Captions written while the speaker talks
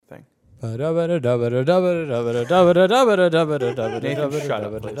Nathan, shut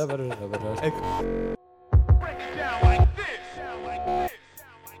up, please.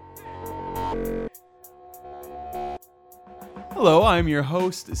 Hello, I'm your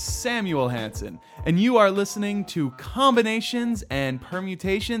host, Samuel Hansen, and you are listening to Combinations and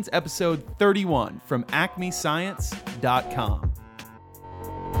Permutations, episode 31 from acmescience.com.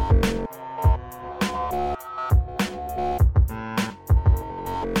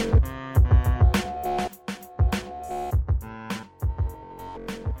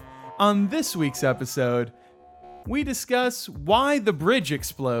 On this week's episode, we discuss why the bridge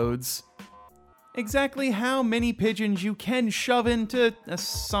explodes, exactly how many pigeons you can shove into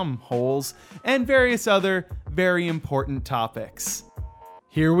some holes, and various other very important topics.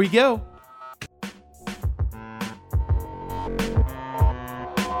 Here we go.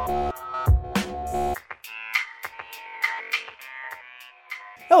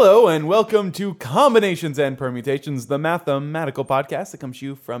 Hello and welcome to Combinations and Permutations, the mathematical podcast that comes to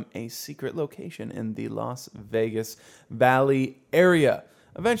you from a secret location in the Las Vegas Valley area.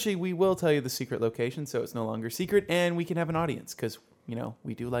 Eventually, we will tell you the secret location so it's no longer secret and we can have an audience because, you know,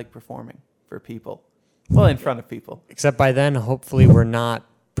 we do like performing for people. Well, in front of people. Except by then, hopefully, we're not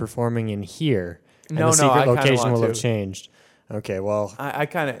performing in here. And the secret location will have changed. Okay, well.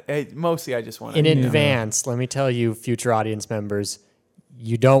 Mostly I just want to. In advance, let me tell you, future audience members,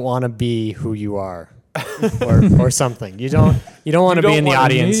 you don't want to be who you are, or something. You don't want to be in the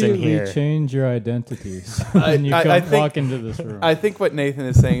audience in here. Change your identities when you walk into this room. I think what Nathan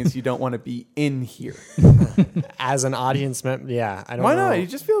is saying is you don't want to be in here as an audience member. Yeah, I don't. Why know. not? You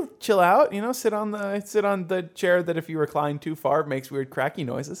just chill out. You know, sit on the chair that if you recline too far makes weird cracky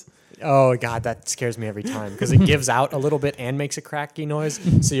noises. Oh God, that scares me every time because it gives out a little bit and makes a cracky noise.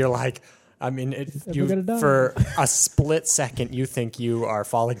 So you're like. I mean, for a split second, you think you are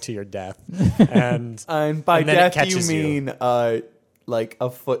falling to your death, and by death you mean like a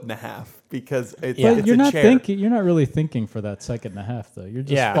foot and a half because it's But you're not chair. thinking. You're not really thinking for that second and a half, though. You're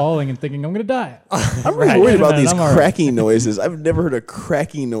just falling and thinking, "I'm going to die." I'm really worried about these cracking noises. I've never heard a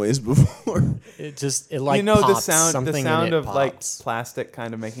cracking noise before. It pops, the sound of pops. like plastic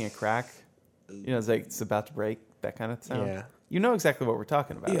kind of making a crack. You know, it's like it's about to break. That kind of sound. Yeah. You know exactly what we're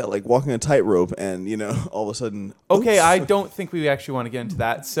talking about. Yeah, like walking a tightrope and, all of a sudden... Okay, oops. I don't think we actually want to get into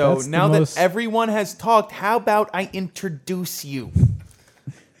that. So now that everyone has talked, how about I introduce you?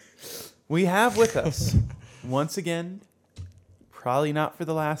 We have with us, once again, probably not for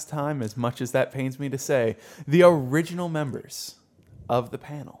the last time, as much as that pains me to say, the original members of the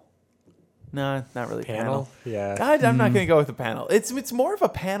panel. No, not really panel. Yeah. God, I'm not going to go with the panel. It's more of a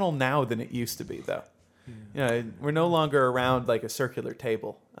panel now than it used to be, though. You know, we're no longer around like a circular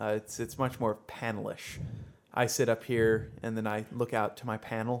table. It's much more panelish. I sit up here and then I look out to my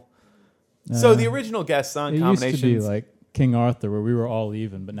panel. So the original guests on Combinations used to be like King Arthur, where we were all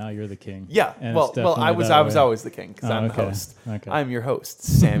even, but now you're the king. Yeah, and well, I was always the king because I'm the host. Okay. I'm your host,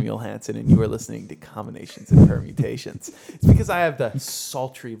 Samuel Hansen, and you are listening to Combinations and Permutations. It's because I have the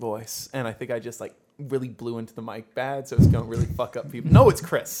sultry voice, and I think I just really blew into the mic bad, so it's going to really fuck up people. No, it's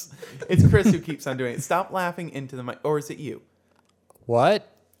Chris. It's Chris who keeps on doing it. Stop laughing into the mic, or is it you? What?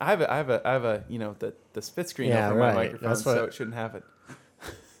 I have a the split screen over my microphone, so it shouldn't happen.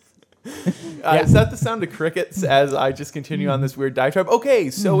 Is that the sound of crickets as I just continue on this weird diatribe? Okay,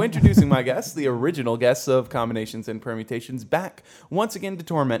 so introducing my guests, the original guests of Combinations and Permutations, back once again to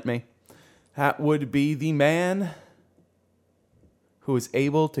torment me. That would be the man who is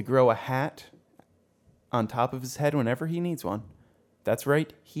able to grow a hat on top of his head whenever he needs one. That's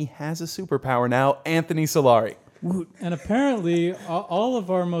right, he has a superpower now, Anthony Solari. And apparently, all of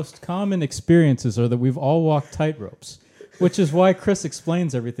our most common experiences are that we've all walked tightropes, which is why Chris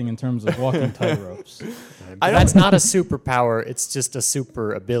explains everything in terms of walking tightropes. That's not a superpower, it's just a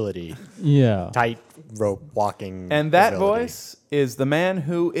super ability. Yeah. Tightrope walking And that ability. voice is the man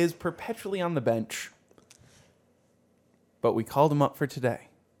who is perpetually on the bench. But we called him up for today.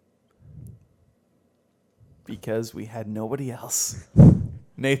 Because we had nobody else.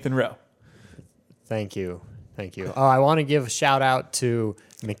 Nathan Rowe. Thank you. Oh, I want to give a shout out to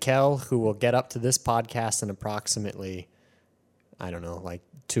Mikkel, who will get up to this podcast in approximately,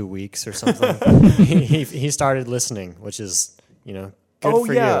 2 weeks or something. he started listening, which is, good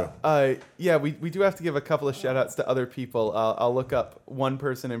for you. We do have to give a couple of shout outs to other people. I'll look up one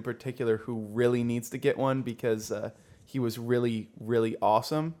person in particular who really needs to get one because he was really, really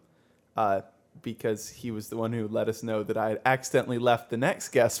awesome. Because he was the one who let us know that I had accidentally left the next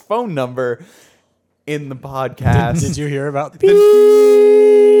guest's phone number in the podcast. Did you hear about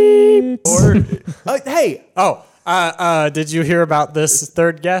Hey! Oh, Did you hear about this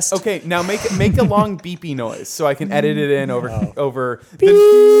third guest? Okay, now make a long beepy noise so I can edit it in over.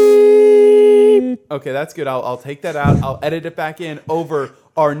 Okay, that's good. I'll take that out. I'll edit it back in over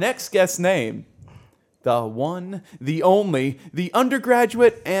our next guest's name. The one, the only, the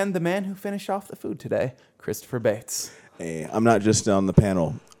undergraduate, and the man who finished off the food today, Christopher Bates. Hey, I'm not just on the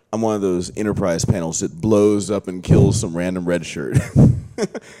panel. I'm one of those enterprise panels that blows up and kills some random red shirt.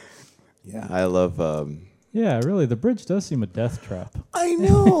 Yeah, I love... Yeah, really, the bridge does seem a death trap. I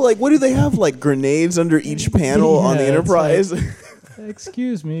know. Like, what do they have? Like grenades under each panel on the Enterprise?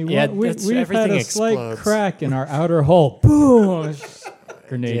 Excuse me. Yeah, we've had everything a slight explodes. crack in our outer hull. Boom!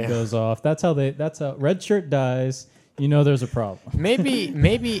 Grenade goes off. That's how red shirt dies. You know there's a problem.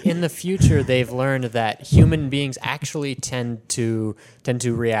 Maybe in the future they've learned that human beings actually tend to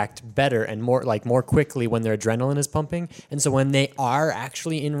react better and more quickly when their adrenaline is pumping. And so when they are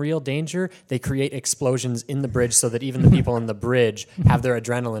actually in real danger, they create explosions in the bridge so that even the people in the bridge have their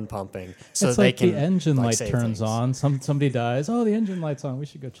adrenaline pumping. So it's they like can the engine light save turns things. on. Somebody dies. Oh, the engine light's on. We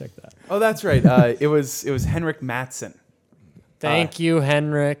should go check that. Oh, that's right. It was Henrik Matson. Thank you,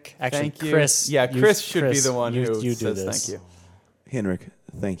 Henrik. Actually, Thank you. Chris. Yeah, Chris should be the one who you says do this. thank you. Henrik,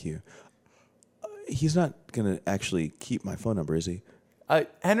 thank you. He's not going to actually keep my phone number, is he?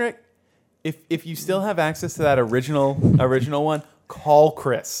 Henrik, if you still have access to that original one, call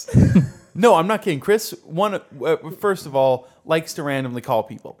Chris. No, I'm not kidding. Chris, first of all, likes to randomly call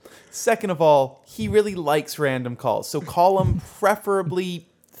people. Second of all, he really likes random calls. So call him preferably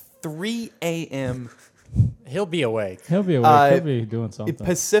 3 a.m. He'll be awake. He'll be awake. He'll be doing something.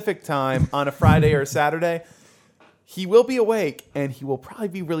 Pacific time on a Friday or a Saturday. He will be awake, and he will probably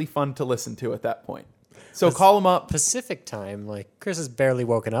be really fun to listen to at that point. So call him up Pacific time, like Chris is barely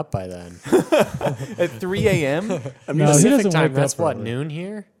woken up by then. at 3 a.m. No, he Pacific doesn't time, wake that's up what, early. noon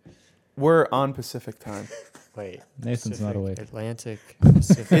here? We're on Pacific time. Wait. Nathan's not awake. Atlantic,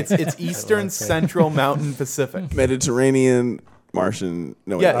 Pacific. It's Eastern, Atlantic. Central, Mountain, Pacific. Mediterranean, Martian.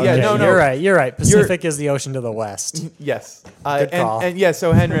 No, wait. Yeah, no. You're right. Pacific is the ocean to the west. Yes. Good call. And yeah,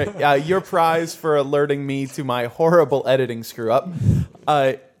 so Henrik, your prize for alerting me to my horrible editing screw up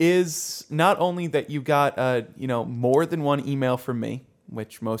is not only that you got more than one email from me,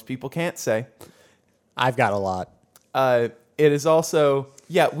 which most people can't say. I've got a lot. It is also,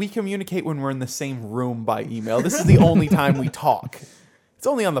 we communicate when we're in the same room by email. This is the only time we talk. It's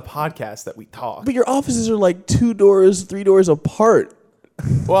only on the podcast that we talk. But your offices are like 2 doors, 3 doors apart.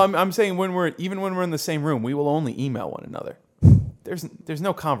 Well, I'm saying when we're in the same room, we will only email one another. There's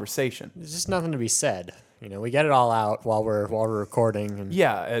no conversation. There's just nothing to be said. We get it all out while we're recording. And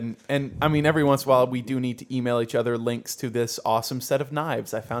Yeah, and I mean, every once in a while, we do need to email each other links to this awesome set of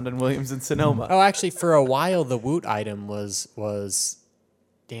knives I found in Williams and Sonoma. Oh, actually, for a while, the Woot item was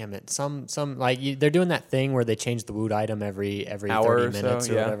damn it. Some they're doing that thing where they change the Woot item every Hour 30 or so, minutes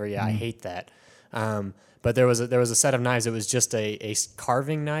or yeah. whatever. Yeah, I hate that. But there was a set of knives. It was just a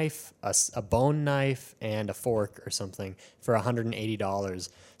carving knife, a bone knife, and a fork or something for $180.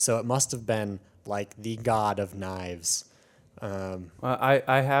 So it must have been like the god of knives.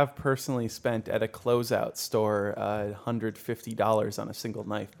 I have personally spent at a closeout store $150 on a single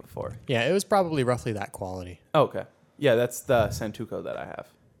knife before. Yeah, it was probably roughly that quality. Oh, okay. Yeah, that's the Santuco that I have.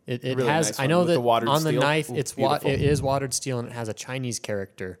 It Really has. nice I one know with that the watered on the steel. knife, Ooh, it beautiful. is watered steel and it has a Chinese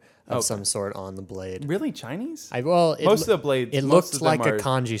character of Okay. some sort on the blade. Really, Chinese? Most of the blades. It most looked of them like are, a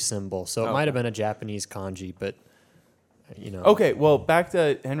kanji symbol, so it Okay. might have been a Japanese kanji, but Okay, well, back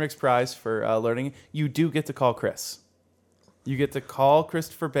to Henrik's prize for learning. You do get to call Chris. You get to call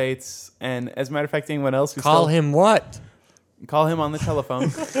Christopher Bates, and as a matter of fact, anyone else who call still him what? call him on the telephone.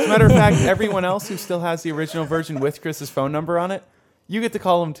 As a matter of fact, everyone else who still has the original version with Chris's phone number on it, you get to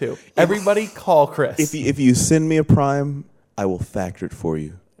call him too. Everybody call Chris. If you send me a Prime, I will factor it for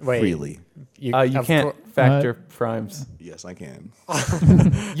you freely. You of can't cour- factor primes. Yes, I can.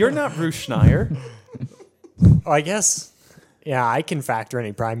 You're not Bruce Schneier. Oh, I guess. Yeah, I can factor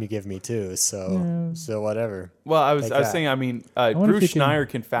any prime you give me too. So whatever. Well, I was Take that. saying, I mean, wonder if Bruce you can- Schneier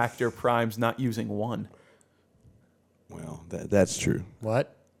can factor primes not using one. Well, that's true.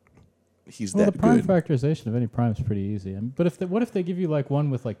 What? He's Well, the that prime good. factorization of any prime is pretty easy. But what if they give you like one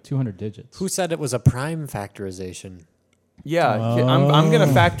with like 200 digits? Who said it was a prime factorization? Yeah, I'm going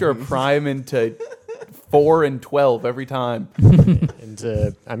to factor a prime into 4 and 12 every time.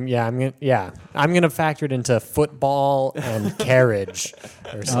 I'm gonna factor it into football and carriage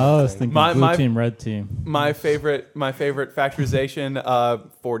or something. Oh, I was thinking My- blue my- team, red team. My favorite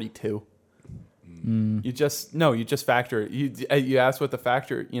factorization, 42. You just factor it. You ask what the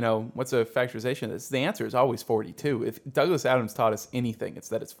factor, what's a factorization is. The answer is always 42. If Douglas Adams taught us anything, it's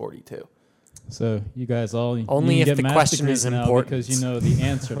that it's 42. So you guys all Only you if can the get math question degrees is now important. because you know the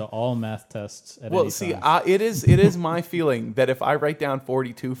answer to all math tests at Well, any see, time. it is my feeling that if I write down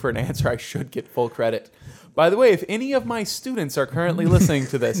 42 for an answer, I should get full credit. By the way, if any of my students are currently listening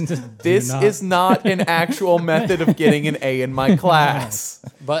to this, this not. is not an actual method of getting an A in my class.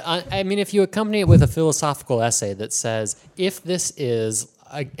 But I mean, if you accompany it with a philosophical essay that says, if this is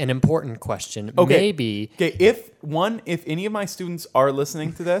an important question, Okay. maybe Okay, if any of my students are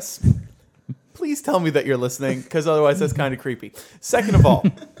listening to this, please tell me that you're listening, because otherwise that's kind of creepy. Second of all,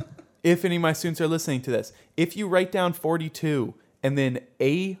 if any of my students are listening to this, if you write down 42 and then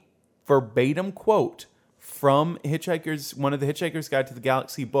a verbatim quote from one of the Hitchhiker's Guide to the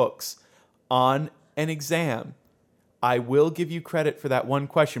Galaxy books on an exam, I will give you credit for that one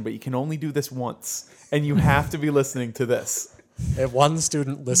question, but you can only do this once, and you have to be listening to this. if one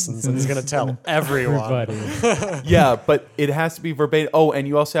student listens and is going to tell everyone. Everybody. Yeah, but it has to be verbatim. Oh, and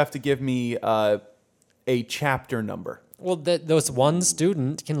you also have to give me a chapter number. Well, those one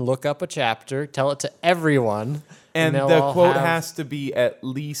student can look up a chapter, tell it to everyone, And they'll the all quote have- has to be at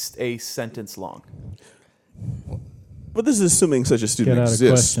least a sentence long. But this is assuming such a student Get out of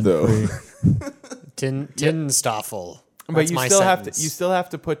exists, question. though. Tin Tinstoffel. But That's you my still sentence. have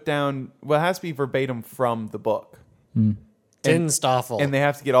to put down. Well, it has to be verbatim from the book, Tinstoffel. and they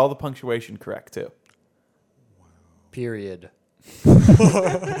have to get all the punctuation correct too. Period.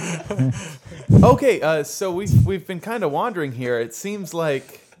 Okay, so we've been kind of wandering here. It seems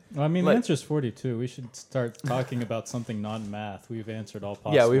like Well, I mean, Like- the answer is 42. We should start talking about something non-math. We've answered all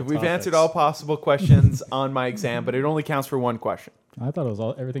possible. yeah, we've answered all possible questions on my exam, but it only counts for one question. I thought it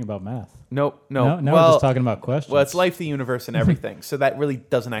was everything about math. Nope, Now no. we're just talking about questions. Well, it's life, the universe, and everything. So that really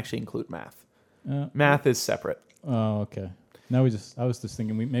doesn't actually include math. Math is separate. Oh, okay. Now I was just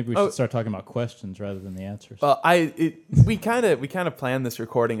thinking maybe we should start talking about questions rather than the answers. We kind of planned this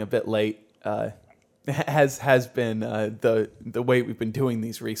recording a bit late. Has been the way we've been doing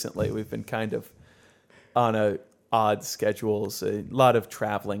these recently. We've been kind of on odd schedules, a lot of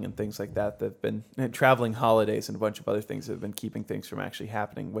traveling and things like that. That've been traveling holidays and a bunch of other things that have been keeping things from actually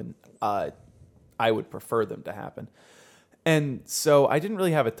happening when I would prefer them to happen. And so I didn't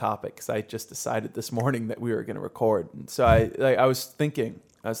really have a topic because I just decided this morning that we were going to record. And so I was thinking,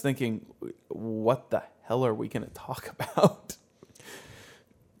 what the hell are we going to talk about?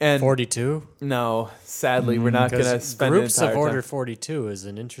 And 42? no, sadly, we're not going to spend groups the entire of order time. 42 is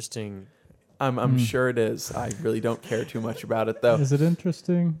an interesting. I'm sure it is. I really don't care too much about it, though. Is it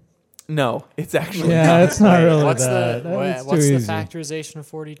interesting? No, it's actually Yeah, not. it's not really What's that. the It's too easy. factorization of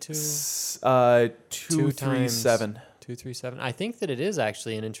 42? 237. 237. I think that it is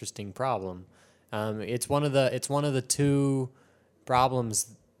actually an interesting problem. It's one of the two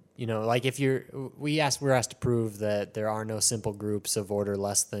problems. You know, like if we're asked to prove that there are no simple groups of order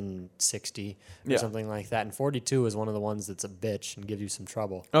less than 60 or Yeah. something like that, and 42 is one of the ones that's a bitch and gives you some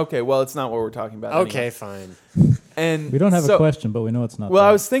trouble. Okay, well, it's not what we're talking about. Okay, anyway. fine. And We don't have so- a question, but we know it's not. Well, that.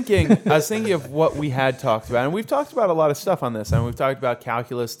 I was thinking of what we had talked about, and we've talked about a lot of stuff on this. I mean, we've talked about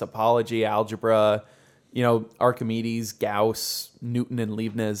calculus, topology, algebra, Archimedes, Gauss, Newton, and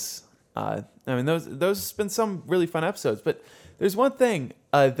Leibniz. I mean, those have been some really fun episodes. But there's one thing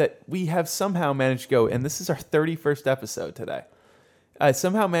that we have somehow managed to go, and this is our 31st episode today.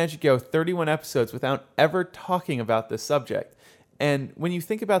 Somehow managed to go 31 episodes without ever talking about this subject. And when you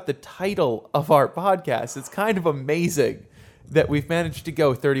think about the title of our podcast, it's kind of amazing that we've managed to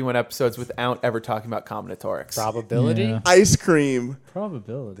go 31 episodes without ever talking about combinatorics. Probability. Yeah. Ice cream.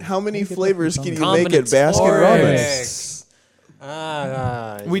 Probability. How many Can't get flavors that can from you make at Baskin Robbins?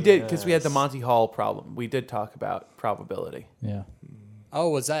 We did, because we had the Monty Hall problem. We did talk about probability. Yeah. Oh,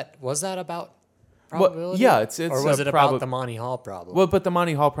 was that about Well, probability? yeah, it's or was it about the Monty Hall problem? Well, but the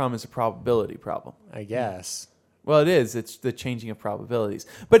Monty Hall problem is a probability problem. I guess. Well, it is. It's the changing of probabilities.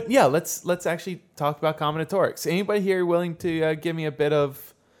 But yeah, let's actually talk about combinatorics. Anybody here willing to give me a bit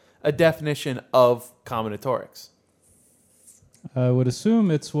of a definition of combinatorics? I would assume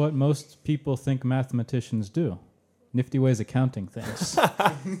it's what most people think mathematicians do. Nifty ways of counting things.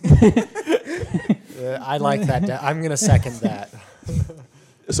 I like that. I'm going to second that.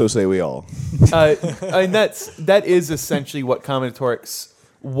 So say we all. And that is essentially what combinatorics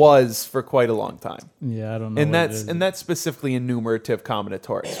was for quite a long time. Yeah, I don't know. And what it that's is. and that's specifically enumerative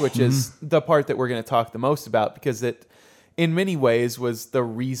combinatorics, which is the part that we're going to talk the most about, because it, in many ways, was the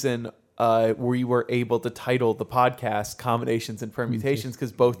reason we were able to title the podcast "Combinations and Permutations,"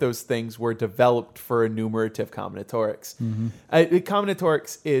 because both those things were developed for enumerative combinatorics.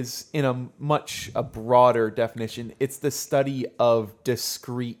 Combinatorics is, in a broader definition, it's the study of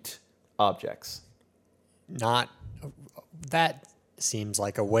discrete objects. Not that seems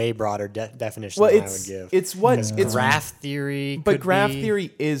like a way broader definition Well, than I would give. it's what Yeah. Graph theory, but could graph be-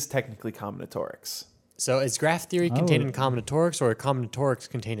 theory is technically combinatorics. So is graph theory I contained in would- combinatorics, or are combinatorics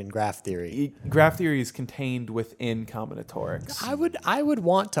contained in graph theory? Graph theory is contained within combinatorics. I would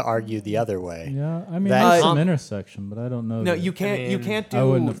want to argue the other way. Yeah, I mean, That there's com- some intersection, but I don't know. No, that- you can't. You mean, can't I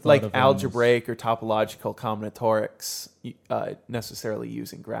wouldn't do have thought like of them as- algebraic or topological combinatorics necessarily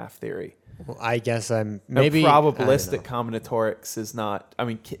using graph theory. Well, I guess I'm Now, maybe I don't probabilistic know. combinatorics is not. I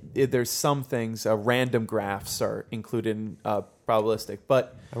mean, there's some things. Random graphs are included in probabilistic,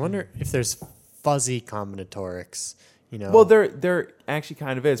 but I wonder if there's fuzzy combinatorics. You know, well, there actually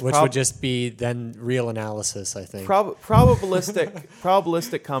kind of is. which would just be then real analysis. I think. Probabilistic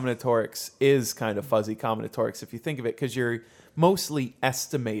combinatorics is kind of fuzzy combinatorics if you think of it, because you're mostly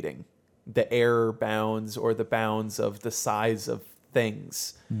estimating the error bounds or the bounds of the size of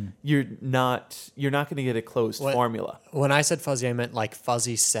things. You're not going to get a closed What- formula. When I said fuzzy, I meant like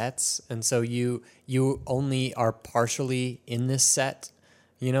fuzzy sets, and so you only are partially in this set.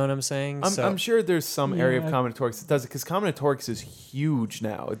 You know what I'm saying? I'm sure there's some area of Yeah. combinatorics that does it, because combinatorics is huge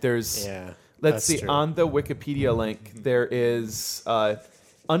now. There's Yeah, let's that's see, true. on the Wikipedia link there is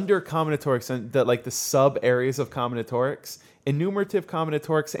under combinatorics and the sub areas of combinatorics: enumerative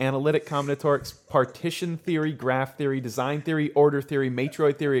combinatorics, analytic combinatorics, partition theory, graph theory, design theory, order theory,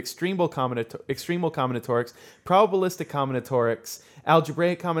 matroid theory, extremal combinatorics, probabilistic combinatorics,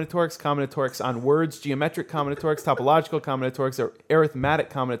 algebraic combinatorics, combinatorics on words, geometric combinatorics, topological combinatorics, or arithmetic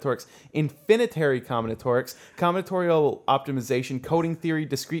combinatorics, infinitary combinatorics, combinatorial optimization, coding theory,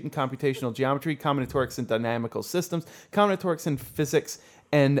 discrete and computational geometry, combinatorics in dynamical systems, combinatorics in physics,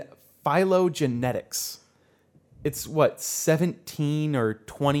 and phylogenetics. It's 17 or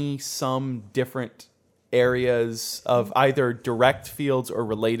 20 some different areas of either direct fields or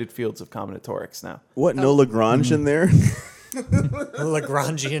related fields of combinatorics now. What? No Lagrange in there?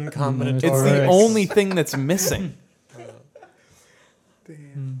 Lagrangian combinatorics. It's the only thing that's missing.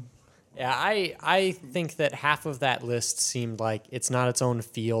 Yeah, I think that half of that list seemed like it's not its own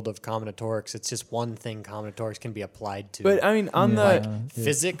field of combinatorics. It's just one thing combinatorics can be applied to. But I mean, on Yeah.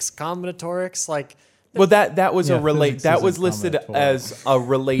 Physics combinatorics, like well, that was Yeah, a relate. physics That isn't was listed combinatorics. as a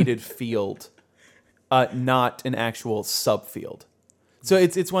related field, not an actual subfield. So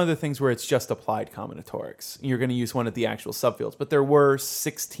it's one of the things where it's just applied combinatorics. You're going to use one of the actual subfields, but there were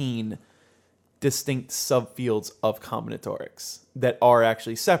 16 distinct subfields of combinatorics that are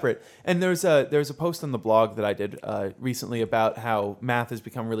actually separate. And there's a post on the blog that I did recently about how math has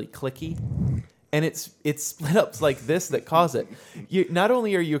become really cliquey. And it's split ups like this that cause it. You not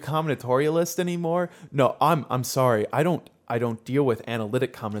only are you a combinatorialist anymore. No, I'm sorry. I don't deal with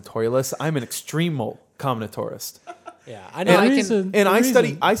analytic combinatorialists. I'm an extremal combinatorist. yeah, I know. And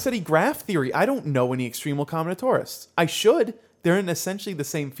I study graph theory. I don't know any extremal combinatorists. I should. They're in essentially the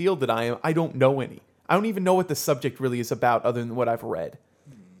same field that I am. I don't know any. I don't even know what the subject really is about other than what I've read.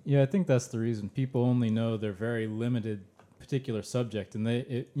 Yeah, I think that's the reason people only know their very limited particular subject, and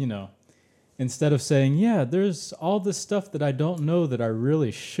instead of saying, "Yeah, there's all this stuff that I don't know that I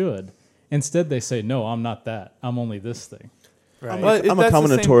really should," instead they say, "No, I'm not that. I'm only this thing." Right. Well, I'm a that's the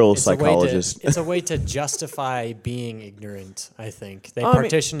same- combinatorial It's a way to- psychologist. it's a way to justify being ignorant, I think. They I mean-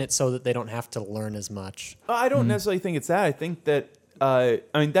 partition it so that they don't have to learn as much. I don't necessarily think it's that. I think that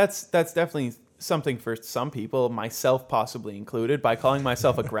that's definitely something for some people, myself possibly included, by calling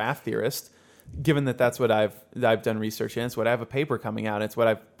myself a graph theorist. Given that that's what I've done research in, it's what I have a paper coming out, it's what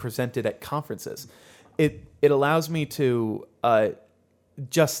I've presented at conferences. It allows me to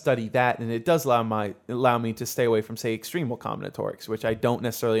just study that, and it does allow me to stay away from, say, extremal combinatorics, which I don't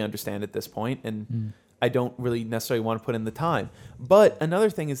necessarily understand at this point, and I don't really necessarily want to put in the time. But another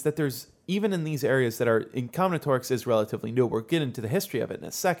thing is that there's, even in these areas that are in combinatorics is relatively new. We'll get into the history of it in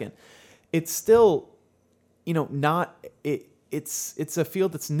a second. It's still, not it. It's a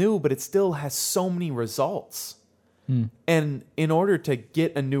field that's new, but it still has so many results. And in order to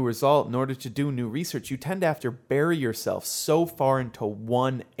get a new result, in order to do new research, you tend to have to bury yourself so far into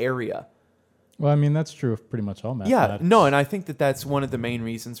one area. Well, I mean, that's true of pretty much all Yeah, mathematics. no, and I think that that's one of the main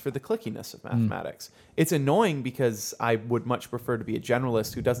reasons for the clickiness of mathematics. It's annoying because I would much prefer to be a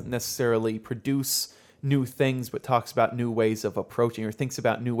generalist who doesn't necessarily produce new things but talks about new ways of approaching, or thinks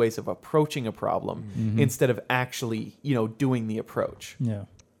about new ways of approaching a problem instead of actually, doing the approach. Yeah.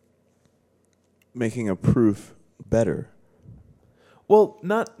 Making a proof better. Well,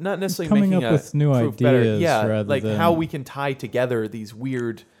 not necessarily Coming making up a with new proof better. ideas Yeah, rather like than- how we can tie together these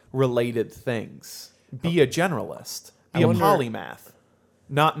weird related things. Be a generalist. Be I a wonder- polymath.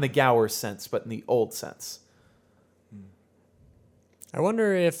 Not in the Gower sense, but in the old sense. I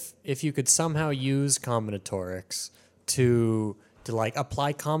wonder if you could somehow use combinatorics to to like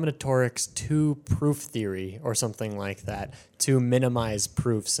apply combinatorics to proof theory or something like that to minimize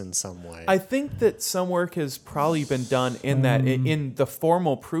proofs in some way. I think that some work has probably been done in that in the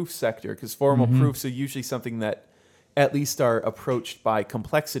formal proof sector, because formal proofs are usually something that at least are approached by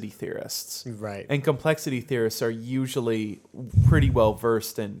complexity theorists. Right. And complexity theorists are usually pretty well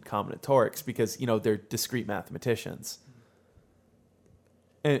versed in combinatorics because, they're discrete mathematicians.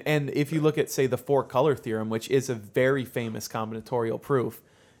 And if you look at, say, the four-color theorem, which is a very famous combinatorial proof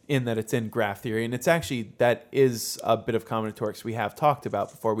in that it's in graph theory, and it's actually, that is a bit of combinatorics we have talked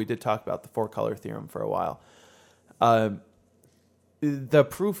about before. We did talk about the four-color theorem for a while. The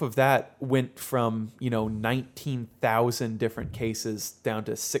proof of that went from 19,000 different cases down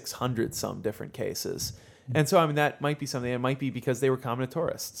to 600 some different cases, and so that might be something. It might be because they were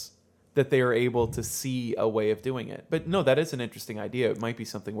combinatorists that they are able to see a way of doing it. But no, that is an interesting idea. It might be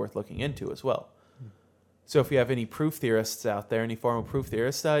something worth looking into as well. So if you have any proof theorists out there, any formal proof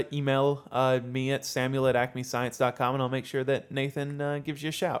theorists, email me at samuel@acmescience.com, and I'll make sure that Nathan gives you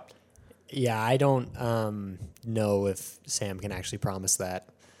a shout. Yeah, I don't know if Sam can actually promise that.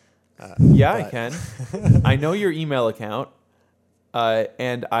 I can. I know your email account,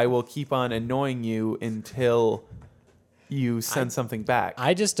 and I will keep on annoying you until you send something back.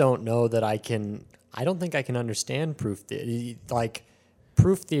 I just don't know that I can. I don't think I can understand proof theory. Like,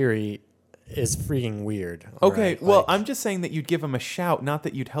 proof theory is freaking weird. Okay, right? well, I'm just saying that you'd give them a shout, not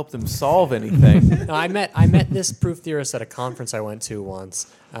that you'd help them solve anything. No, I met this proof theorist at a conference I went to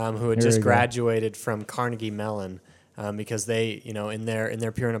once, who had just graduated from Carnegie Mellon, because they, in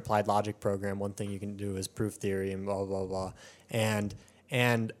their pure and applied logic program, one thing you can do is proof theory and blah blah blah. And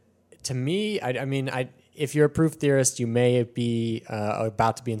to me, if you're a proof theorist, you may be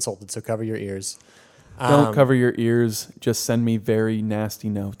about to be insulted, so cover your ears. Don't cover your ears. Just send me very nasty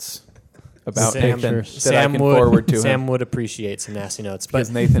notes about Nathan that I can forward to him. Sam would appreciate some nasty notes.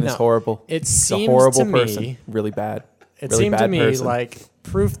 Because Nathan is horrible. He's a horrible person. Really bad. It really seemed bad to me person. like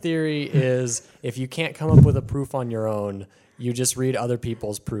proof theory is if you can't come up with a proof on your own, you just read other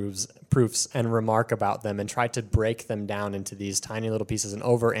people's proofs and remark about them and try to break them down into these tiny little pieces and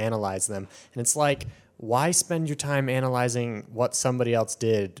overanalyze them. And it's like, why spend your time analyzing what somebody else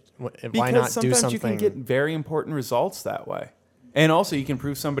did? Why not do something? Sometimes you can get very important results that way. And also you can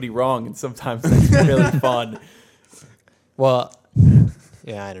prove somebody wrong, and sometimes that's really fun. Well,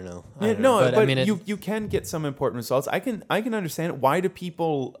 yeah, I don't know. You can get some important results. I can understand it. Why do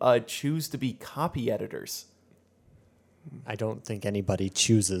people choose to be copy editors? I don't think anybody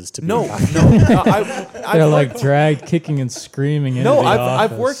chooses to be No. They're like dragged kicking and screaming into the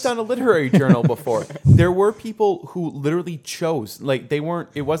I've office. worked on a literary journal before. There were people who literally chose, like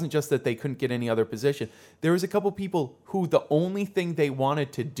it wasn't just that they couldn't get any other position. There was a couple people who the only thing they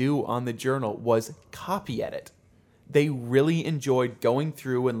wanted to do on the journal was copy edit. They really enjoyed going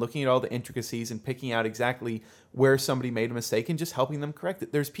through and looking at all the intricacies and picking out exactly where somebody made a mistake and just helping them correct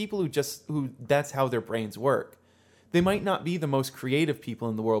it. There's people who that's how their brains work. They might not be the most creative people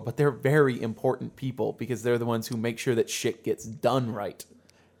in the world, but they're very important people because they're the ones who make sure that shit gets done right.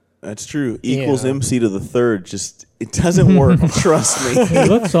 That's true. Equals MC to the third. Just, it doesn't work. Trust me. It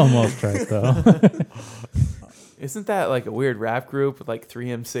looks almost right, though. Isn't that like a weird rap group with like 3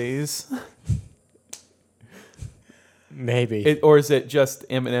 MCs? Maybe. Or is it just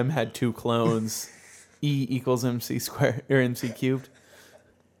Eminem had 2 clones? E equals MC squared or MC cubed?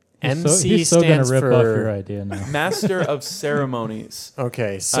 MC he's still stands gonna rip off for your idea now. Master of Ceremonies.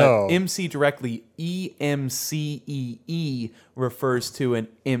 Okay, so MC directly, EMCEE refers to an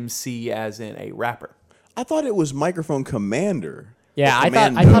MC as in a rapper. I thought it was microphone commander. yeah, I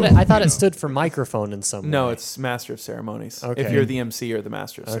Commando. thought it stood for microphone in some way. No, it's Master of Ceremonies. Okay. If you're the MC or the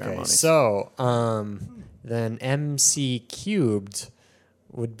Master of okay. Ceremonies. So then MC cubed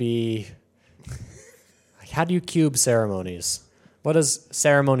would be. How do you cube ceremonies? What does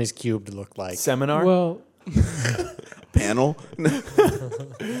ceremonies cubed look like? Seminar? Well, Panel.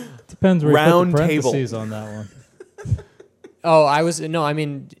 depends where Round you put the table. parentheses on that one. Oh, I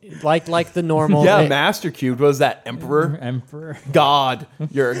mean, like the normal. Yeah, Master cubed. What was that? Emperor? Emperor. God.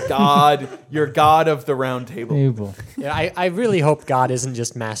 You're a god. You're God of the round table. Table. Yeah, I really hope God isn't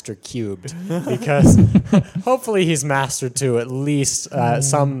just master cubed, because hopefully he's master to at least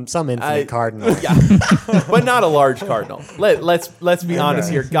some infinite cardinal. Yeah, but not a large cardinal. Let's be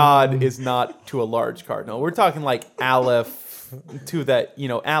honest here. God is not to a large cardinal. We're talking like Aleph to that,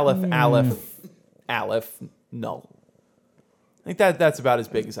 Aleph, null. I think that's about as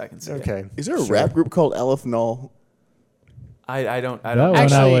big as I can say. Okay. Is there a rap group called Aleph Null? I don't. That one I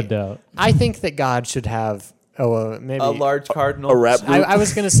Actually, would doubt. I think that God should have maybe A large cardinal. A rap group? I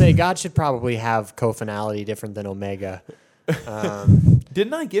was going to say God should probably have cofinality different than Omega.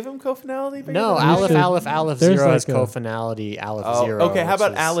 Didn't I give him cofinality? No, You Aleph, should- Aleph, Aleph there's 0 has like a- cofinality, Aleph Oh, 0. okay, how which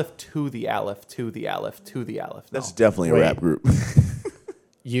about is- Aleph to the Aleph to the Aleph to the Aleph? No. That's definitely Wait. a rap group.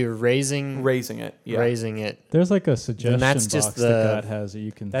 You're raising raising it. Yeah. raising it. There's like a suggestion that's box just that the- God has that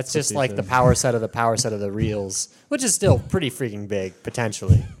you can. That's put just these like the in. power set of the reals, which is still pretty freaking big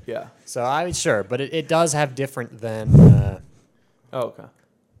potentially. Yeah. So I mean, sure, but it does have different than. Oh, okay.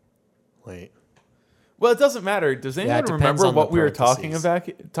 Wait, Well, it doesn't matter. Does anyone it depends remember on what the we were talking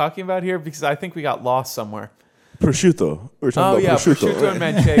parentheses. about here? Because I think we got lost somewhere. Prosciutto. We're Oh talking yeah, about prosciutto. prosciutto and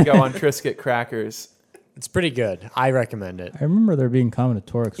manchego on Triscuit crackers. it's pretty good. I recommend it. I remember there being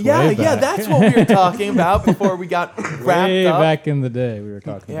combinatorics. Yeah, way yeah, back. that's what we were talking about before we got wrapped way up. back in the day. We were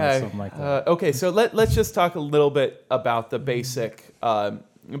talking about Yeah. something like that. Okay, so let's just talk a little bit about the basic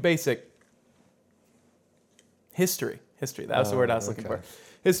history. History. That was the word I was looking for.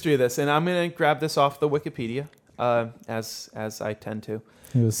 History of this, and I'm gonna grab this off the Wikipedia, as I tend to.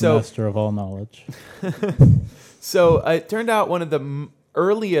 He was so- the master of all knowledge. So it turned out one of the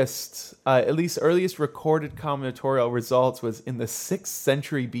earliest recorded combinatorial results was in the 6th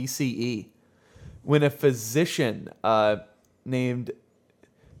century BCE, when a physician named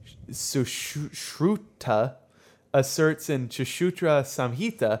Sushruta asserts in Chushutra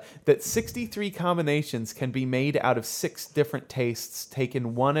Samhita that 63 combinations can be made out of 6 different tastes,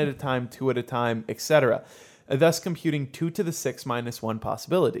 taken one at a time, 2 at a time, etc., thus computing 2 to the 6 minus 1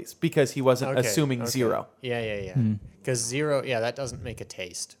 possibilities, because he wasn't assuming 0. Yeah. Because 0, that doesn't make a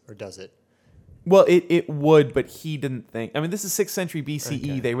taste, or does it? Well, it would, but he didn't think. I mean, this is 6th century BCE.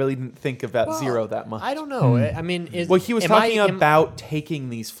 Okay. They really didn't think about 0 that much. I don't know. I mean, Well, he was talking about taking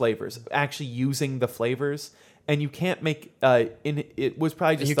these flavors, actually using the flavors, and you can't make. It was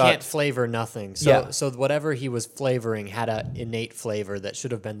probably just you thought, can't flavor nothing. So Yeah. so whatever he was flavoring had an innate flavor that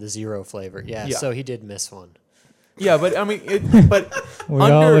should have been the 0 flavor. Yeah. Yeah. So he did miss one. Yeah, but I mean, but We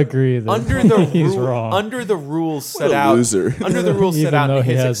all agree that under the he's wrong. under the rules set What a out loser. under the rules set Even out though in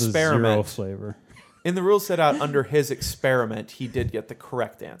he his has a 0 experiment. flavor. In the rules set out under his experiment, he did get the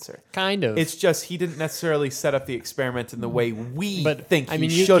correct answer. Kind of. It's just he didn't necessarily set up the experiment in the way we But, think I mean,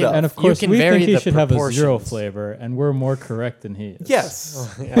 he you should can- have. And of You course, can we vary think he the should have a 0 proportions. flavor, and we're more correct than he is.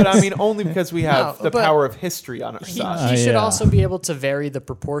 Yes, but I mean only because we have No, the but power of history on our he side. he should yeah. also be able to vary the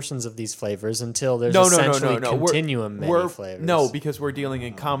proportions of these flavors until there's essentially continuum many flavors. No, because we're dealing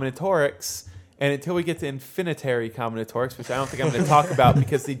in combinatorics, and until we get to infinitary combinatorics, which I don't think I'm going to talk about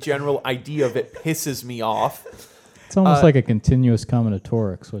because the general idea of it pisses me off. It's almost like a continuous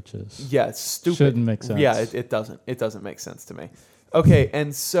combinatorics, which is Yeah, it's stupid. Shouldn't make sense. Yeah, it doesn't. It doesn't make sense to me. Okay,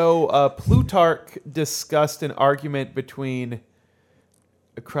 and so Plutarch discussed an argument between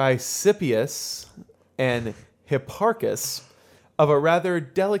Chrysippus and Hipparchus of a rather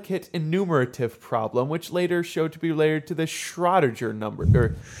delicate enumerative problem, which later showed to be related to the Schrödinger number,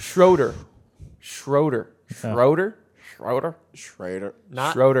 or Schroeder. Schrader. Not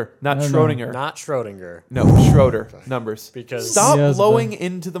Not Schroeder, not No, no. Schrödinger. not Schrodinger. No, Schroeder numbers. Because Stop He has blowing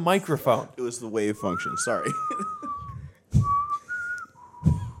into the microphone. It was the wave function. Sorry.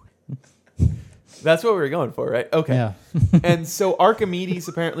 That's what we were going for, right? Okay. yeah. And so Archimedes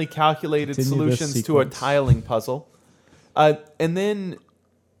apparently calculated Continue this solutions to a sequence. tiling puzzle. And then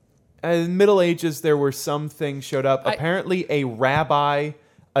in the Middle Ages, there were some things showed up. Apparently, a rabbi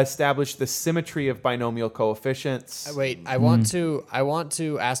established the symmetry of binomial coefficients. wait, I want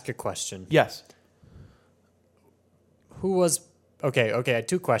to ask a question. Yes. Who was okay? I had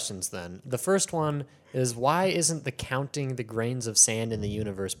 2 questions then. The first one is, why isn't the counting the grains of sand in the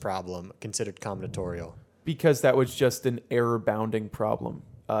universe problem considered combinatorial? Because that was just an error bounding problem.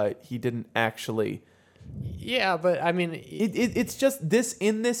 He didn't actually. Yeah, but I mean, It's just this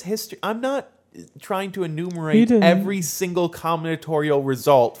in this history. I'm not trying to He enumerate didn't. every single combinatorial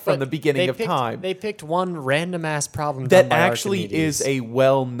result from but the beginning of picked, time. They picked one random ass problem That done by actually Archimedes. is a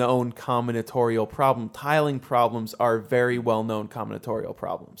well-known combinatorial problem. Tiling problems are very well-known combinatorial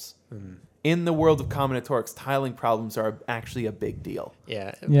problems. In the world of combinatorics, tiling problems are actually a big deal.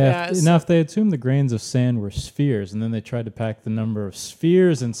 yeah. Now, if they assumed the grains of sand were spheres, and then they tried to pack the number of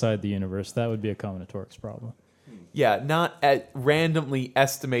spheres inside the universe, that would be a combinatorics problem. Yeah, not at randomly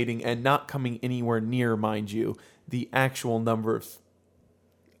estimating and not coming anywhere near, mind you, the actual number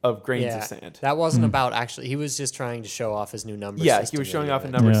of grains of sand. That wasn't about actually. He was just trying to show off his new number Yeah, system. he was showing that off a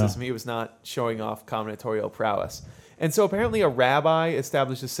he number Yeah. system. He was not showing off combinatorial prowess. And so apparently a rabbi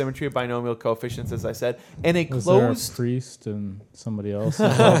established a symmetry of binomial coefficients, as I said, and a Was there a closed... priest and somebody else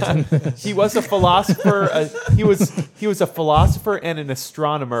involved in this? He was a philosopher. He was a philosopher and an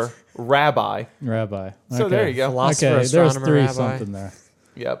astronomer rabbi. Rabbi. So there you go. Philosopher, Okay, there's astronomer, 3 rabbi. something there.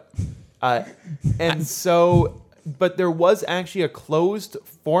 Yep. And so but there was actually a closed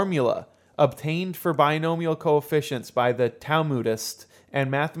formula obtained for binomial coefficients by the Talmudist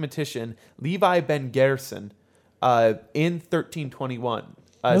and mathematician Levi ben Gerson in 1321.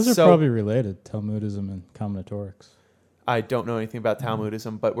 Those are probably related, Talmudism and combinatorics. I don't know anything about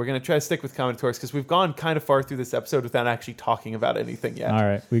Talmudism, but we're going to try to stick with combinatorics because we've gone kind of far through this episode without actually talking about anything yet. All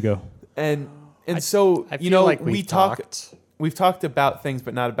right, we go. And so, I feel like we've talked. We've talked about things,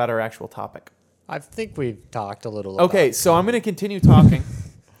 but not about our actual topic. I think we've talked a little. Okay, so I'm going to continue talking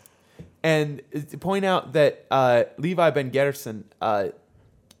and to point out that Levi ben Gerson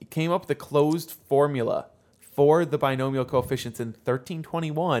came up with a closed formula for the binomial coefficients in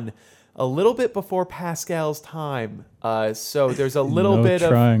 1321, a little bit before Pascal's time. So there's a little bit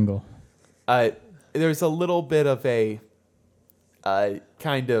triangle. There's a little bit of a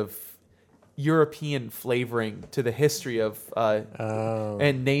kind of European flavoring to the history of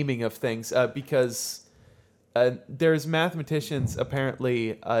and naming of things because there's mathematicians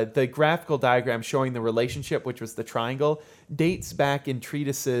apparently the graphical diagram showing the relationship, which was the triangle, dates back in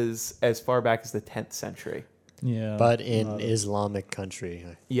treatises as far back as the 10th century. Yeah, but in Islamic country.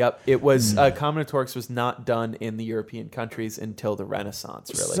 Yep, it was combinatorics was not done in the European countries until the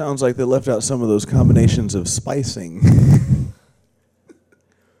Renaissance. Really, Sounds like they left out some of those combinations of spicing.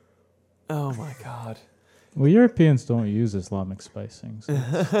 Oh my God. Well, Europeans don't use Islamic spicing, so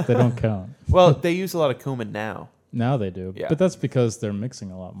they don't count. Well, they use a lot of cumin now. Now they do, Yeah. but that's because they're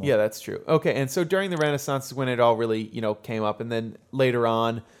mixing a lot more. Yeah, that's true. Okay, and so during the Renaissance is when it all really, came up, and then later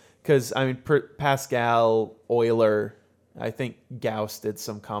on, because Pascal, Euler, I think Gauss did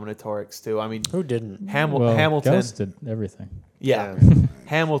some combinatorics too. I mean, Who didn't? Hamilton. Gauss did everything. Yeah.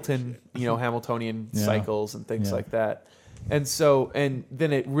 Hamilton, Hamiltonian cycles and things like that. And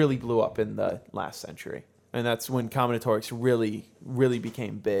then it really blew up in the last century. And that's when combinatorics really, really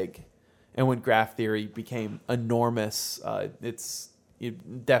became big. And when graph theory became enormous, it's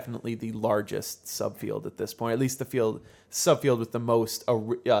definitely the largest subfield at this point, at least the subfield with the most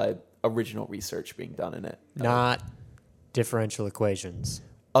original research being done in it. Not differential equations.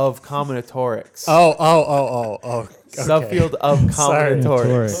 Of combinatorics. Oh. Okay. Subfield of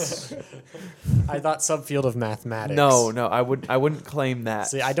combinatorics. I thought subfield of mathematics. No, I wouldn't claim that.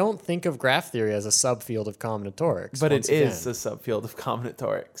 See, I don't think of graph theory as a subfield of combinatorics. But it is a subfield of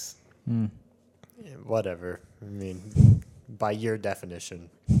combinatorics. Whatever. I mean, by your definition.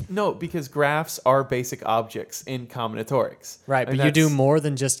 No, because graphs are basic objects in combinatorics. Right, but you do more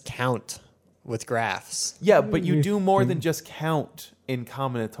than just count with graphs. Yeah, but you do more than just count in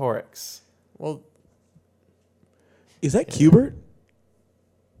combinatorics. Well, Is that Kubert?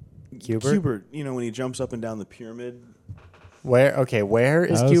 Kubert? Kubert, when he jumps up and down the pyramid. Where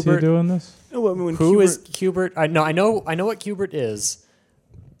is How is he Kubert? doing this? No, I mean, when Who Kubert, is Kubert? I know what Kubert is.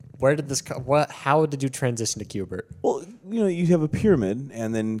 Where did this how did you transition to Kubert? Well, you have a pyramid,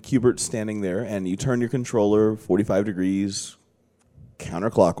 and then Kubert's standing there, and you turn your controller 45 degrees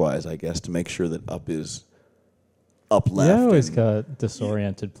counterclockwise, I guess, to make sure that up is up left. Yeah, I always and- got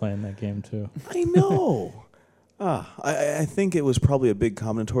disoriented playing that game too. I know. I think it was probably a big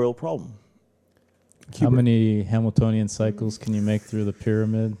combinatorial problem. How many Hamiltonian cycles can you make through the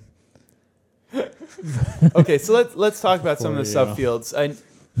pyramid? Okay, so let's talk about some of the For you. subfields.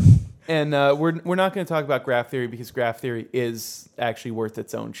 And we're not going to talk about graph theory because graph theory is actually worth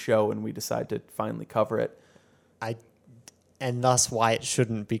its own show, and we decide to finally cover it. And thus why it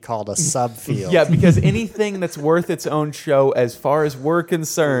shouldn't be called a subfield. Yeah, because anything that's worth its own show, as far as we're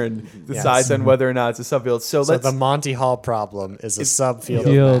concerned, decides on whether or not it's a subfield. So let's. The Monty Hall problem is a subfield.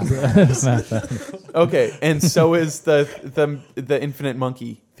 Field mathematics. Okay, and so is the infinite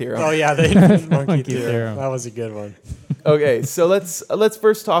monkey theorem. Oh yeah, the infinite monkey Monkey theorem. theorem. That was a good one. Okay, so let's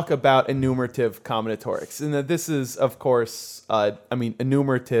first talk about enumerative combinatorics, and that this is, of course,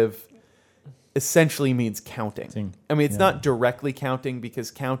 enumerative essentially means counting. I mean, it's not directly counting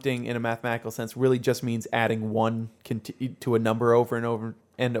because counting in a mathematical sense really just means adding one to a number over and over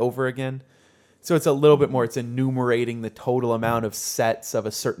and over again. So it's a little bit more, it's enumerating the total amount of sets of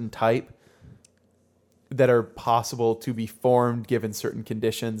a certain type that are possible to be formed given certain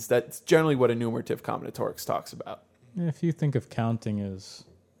conditions. That's generally what enumerative combinatorics talks about. If you think of counting as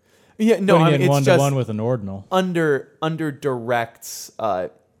Putting in it's one just to one with an ordinal. under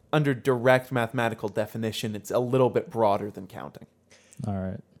direct mathematical definition, it's a little bit broader than counting. All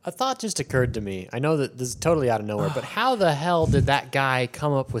right. A thought just occurred to me. I know that this is totally out of nowhere, but how the hell did that guy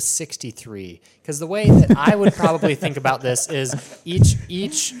come up with 63? Because the way that I would probably think about this is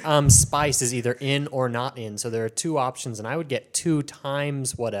each spice is either in or not in. So there are two options, and I would get 2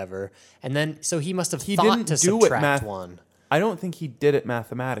 times whatever. And then, so he must have thought to subtract one. I don't think he did it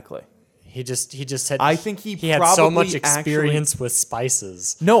mathematically. He just had. I think he had so much probably experience with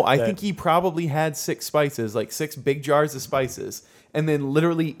spices. No, I think he probably had 6 spices, like 6 big jars of spices, and then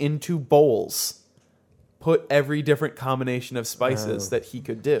literally into bowls put every different combination of spices that he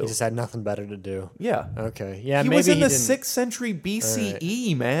could do. He just had nothing better to do. Yeah. Okay. Yeah. He maybe was in the didn't- 6th century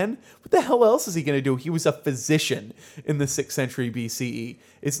BCE, man. What the hell else is he going to do? He was a physician in the 6th century BCE.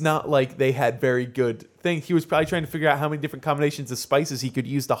 It's not like they had very good things. He was probably trying to figure out how many different combinations of spices he could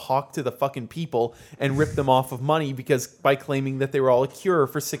use to hawk to the fucking people and rip them off of money because by claiming that they were all a cure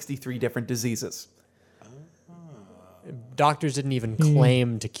for 63 different diseases. Doctors didn't even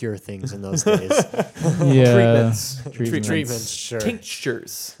claim to cure things in those days. Yeah. Treatments, sure.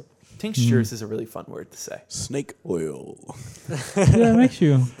 Tinctures. Tinctures is a really fun word to say. Snake oil. Yeah, it makes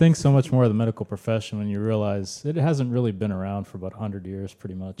you think so much more of the medical profession when you realize it hasn't really been around for about 100 years,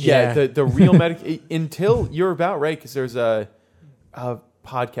 pretty much. Yeah, the real until you're about right, because there's a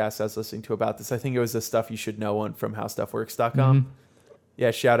podcast I was listening to about this. I think it was the Stuff You Should Know one from HowStuffWorks.com. Mm-hmm.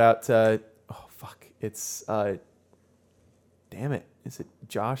 Yeah, shout out to it's damn it, is it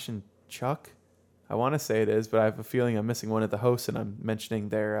Josh and Chuck? I want to say it is, but I have a feeling I'm missing one of the hosts, and I'm mentioning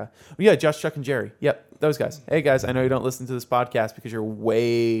their Josh, Chuck, and Jerry. Yep, those guys. Hey guys, I know you don't listen to this podcast because you're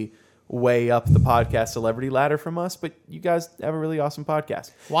way up the podcast celebrity ladder from us, but you guys have a really awesome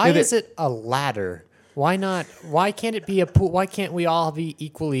podcast. Why is it a ladder? Why not? Why can't it be a pool? Why can't we all be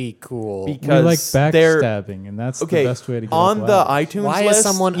equally cool? Because we like backstabbing, and that's the best way to get on up the ladder. iTunes Why list, is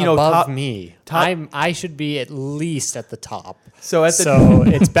someone you know, above me? top- I should be at least at the top. So at the So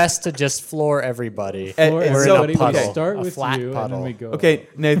it's best to just floor everybody. Or and We're so- everybody in a would puddle. start A with flat you, and puddle. then we go. Okay,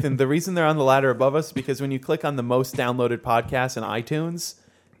 Nathan, the reason they're on the ladder above us is because when you click on the most downloaded podcasts in iTunes,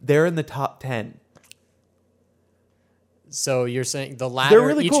 they're in the top 10. So you're saying the ladder? They're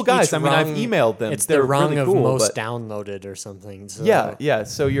really cool guys. I mean, I've emailed them. It's They're the rung really of cool, most but- downloaded or something. So Yeah.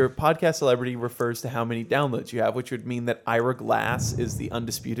 So your podcast celebrity refers to how many downloads you have, which would mean that Ira Glass is the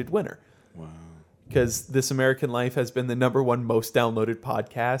undisputed winner. Wow. Because This American Life has been the #1 most downloaded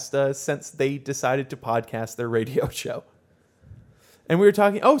podcast since they decided to podcast their radio show. And we were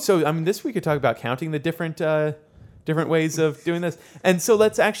talking. This week we could talk about counting the different ways of doing this. And so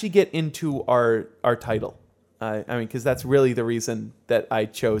let's actually get into our title. Because that's really the reason that I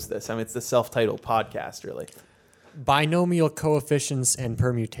chose this. I mean, it's the self-titled podcast, really. binomial coefficients and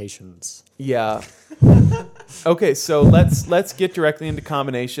permutations. Yeah. Okay, so let's get directly into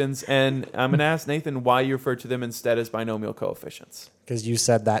combinations, and I'm gonna ask Nathan why you refer to them instead as binomial coefficients. Because you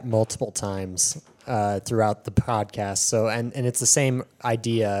said that multiple times throughout the podcast. So and it's the same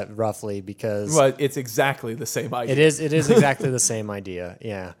idea roughly because Well, it's exactly the same idea. it is exactly the same idea.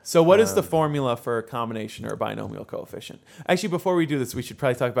 Yeah. So what is the formula for a combination or a binomial coefficient? Actually, before we do this, we should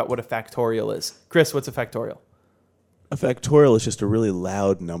probably talk about what a factorial is. Chris, what's a factorial? A factorial is just a really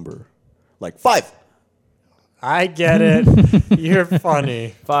loud number, like 5. I get it. You're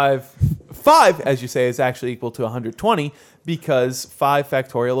funny. 5, as you say, is actually equal to 120 because 5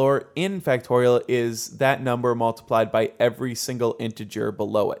 factorial or in factorial is that number multiplied by every single integer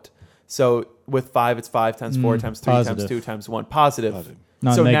below it. So with 5, it's 5 times 4 times 3 times positive. 2 times 1. Positive.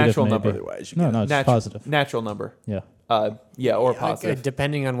 Not So negative, natural maybe. number. Otherwise, you No, get no, it's Natu- positive. Natural number. Yeah. Or positive.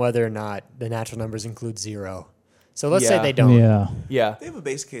 Depending on whether or not the natural numbers include 0. So let's say Yeah. they don't. Yeah. Yeah. They have a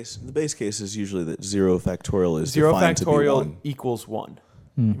base case. The base case is usually that 0 factorial is 0 defined to be factorial 1. equals 1.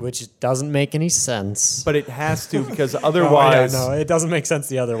 Which doesn't make any sense. But it has to because otherwise... no, it doesn't make sense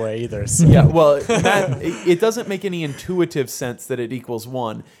the other way either. So. Yeah, well, it doesn't make any intuitive sense that it equals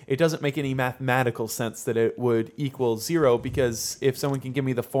 1. It doesn't make any mathematical sense that it would equal 0 because if someone can give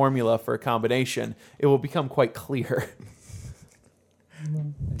me the formula for a combination, it will become quite clear.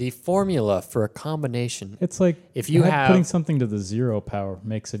 The formula for a combination. It's like If you have- putting something to the 0 power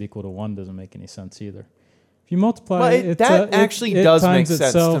makes it equal to 1 doesn't make any sense either. If you multiply Well, it, that actually does make times sense to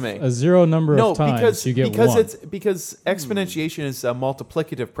itself me. a 0 number No, of times, because you get because 1. because exponentiation is a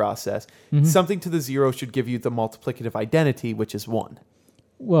multiplicative process. Mm-hmm. Something to the 0 should give you the multiplicative identity, which is 1.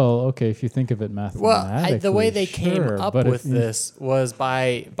 Well, okay, if you think of it mathematically, The way they came sure, up but if with you- this was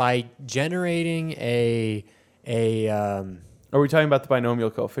by generating a Are we talking about the binomial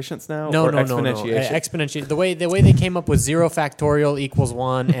coefficients now? no or no no exponentiation? exponentiation. The way they came up with 0 factorial equals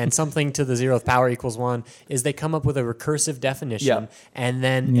 1 and something to the 0th power equals 1 is they come up with a recursive definition Yeah. and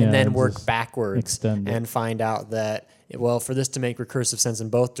then Yeah, work just backwards extend it. and find out that for this to make recursive sense in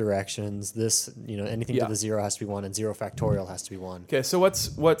both directions, this anything Yeah. to the 0 has to be 1 and 0 factorial has to be 1. Okay, so what's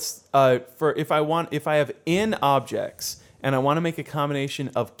for if I have n objects and I want to make a combination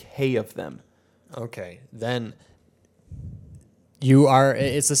of k of them. Okay, then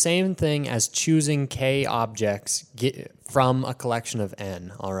It's the same thing as choosing k objects from a collection of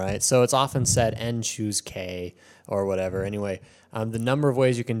n, all right? So it's often said n choose k or whatever. Anyway, the number of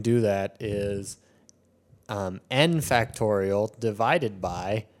ways you can do that is n factorial divided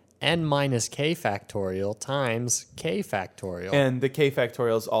by n minus k factorial times k factorial. And the k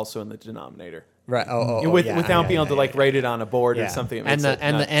factorial is also in the denominator. Right. Without being able to write it on a board or something. It And makes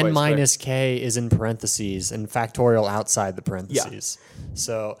the n minus k is in parentheses and factorial outside the parentheses. Yeah.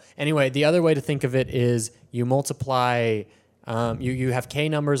 So anyway, the other way to think of it is you multiply. You have k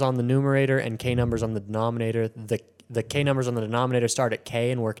numbers on the numerator and k numbers on the denominator. The k numbers on the denominator start at k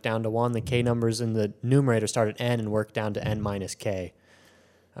and work down to 1. The k numbers in the numerator start at n and work down to n minus k.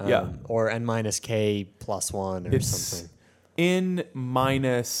 Or n minus k plus 1 or something. N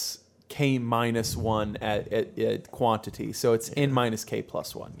minus k minus 1 at quantity. So it's n minus k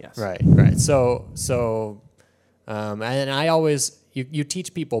plus 1, yes. Right. So and I always... You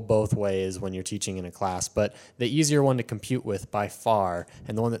teach people both ways when you're teaching in a class, but the easier one to compute with by far,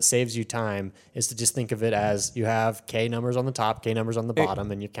 and the one that saves you time, is to just think of it as you have k numbers on the top, k numbers on the bottom,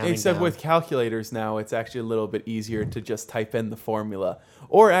 and you're counting Except down. with calculators now, it's actually a little bit easier to just type in the formula.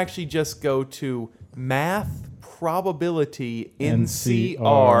 Or actually just go to math probability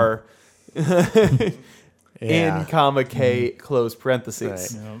NCR n comma k close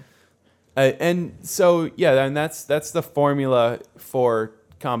parentheses. Right. Yep. And so, and that's the formula for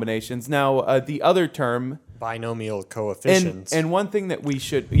combinations. Now, the other term... Binomial coefficients. And one thing that we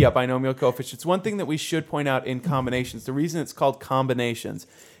should... binomial coefficients. One thing that we should point out in combinations, the reason it's called combinations,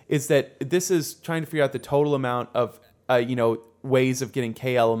 is that this is trying to figure out the total amount of, ways of getting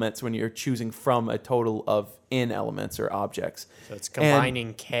k elements when you're choosing from a total of n elements or objects. So it's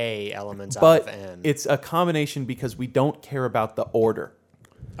combining k elements out but of n. It's a combination because we don't care about the order.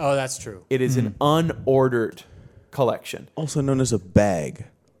 Oh, that's true. It is an unordered collection. Also known as a bag.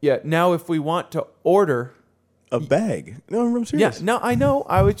 Yeah. Now, if we want to order... A bag? No, I'm serious. Yeah. No, I know.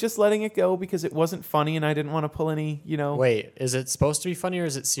 I was just letting it go because it wasn't funny and I didn't want to pull any, Wait, is it supposed to be funny or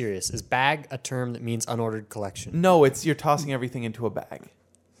is it serious? Is bag a term that means unordered collection? No, you're tossing everything into a bag.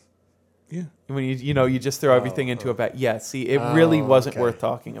 Yeah. When you just throw everything into a bag. Yeah, see, it really wasn't worth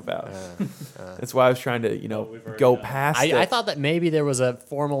talking about. That's why I was trying to, go past it. I thought that maybe there was a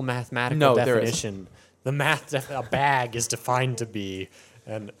formal mathematical definition. A bag is defined to be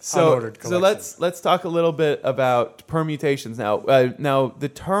an unordered collection. So let's talk a little bit about permutations now. Now, the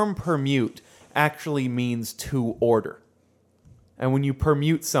term permute actually means to order. And when you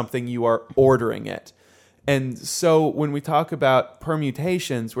permute something, you are ordering it. And so when we talk about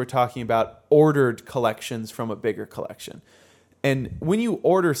permutations, we're talking about ordered collections from a bigger collection. And when you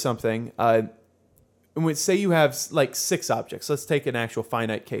order something, say you have like 6 objects. Let's take an actual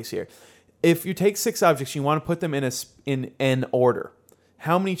finite case here. If you take 6 objects, you want to put them in n order.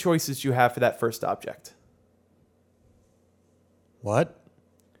 How many choices do you have for that first object? What?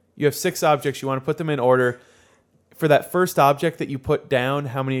 You have 6 objects. You want to put them in order. For that first object that you put down,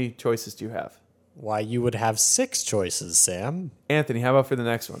 how many choices do you have? Why, you would have 6 choices, Sam. Anthony, how about for the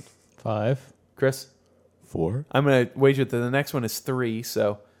next one? 5. Chris? 4. I'm going to wager that the next one is 3,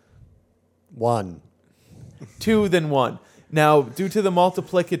 so... 1. 2, then 1. Now, due to the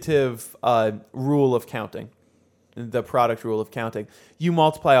multiplicative rule of counting, the product rule of counting, you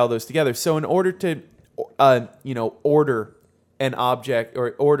multiply all those together. So in order to, order an object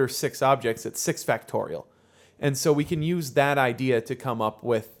or order 6 objects, it's 6 factorial. And so we can use that idea to come up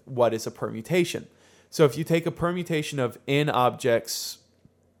with what is a permutation. So if you take a permutation of n objects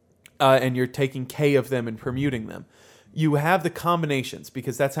and you're taking k of them and permuting them, you have the combinations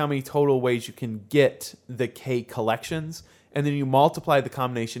because that's how many total ways you can get the k collections. And then you multiply the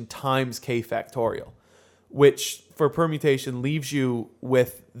combination times k factorial, which for permutation leaves you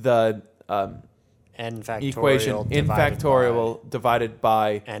with the n factorial equation n factorial divided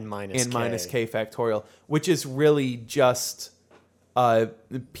by n minus k factorial, which is really just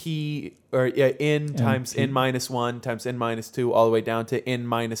p or n times n minus 1 times n minus 2 all the way down to n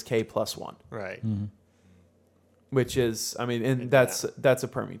minus k plus 1. Right. Mm-hmm. Which is, that's a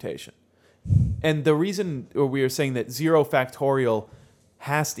permutation. And the reason we are saying that 0 factorial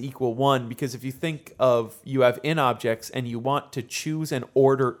has to equal 1, because if you think of you have n objects and you want to choose and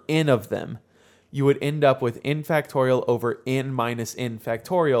order n of them, you would end up with n factorial over n minus n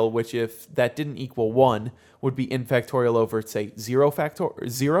factorial, which if that didn't equal 1, would be n factorial over, say, 0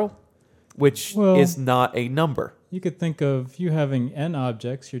 which is not a number. You could think of you having n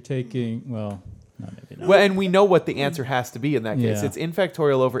objects. You're taking, well, not maybe not. Well, and we know what the answer has to be in that case. Yeah. It's n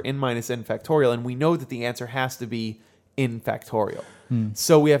factorial over n minus n factorial, and we know that the answer has to be n factorial.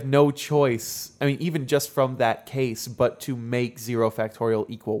 So we have no choice, I mean, even just from that case, but to make 0 factorial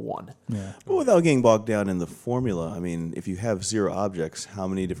equal 1. Yeah. Well, without getting bogged down in the formula, I mean, if you have 0 objects, how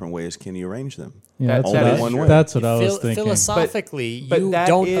many different ways can you arrange them? Yeah, That- that's, that is what, true. that's what I was thinking. Philosophically, But you that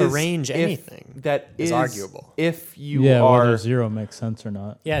don't is arrange if- anything. That is arguable. If you Yeah, are... whether 0 makes sense or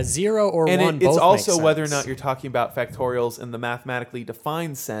not. Yeah, 0 or And 1 it's both also make whether or sense. not you're talking about factorials in the mathematically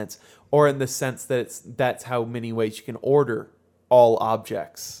defined sense or in the sense that that's how many ways you can order all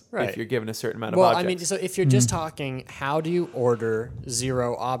objects Right. if you're given a certain amount of Well, objects. I mean, so if you're just talking, how do you order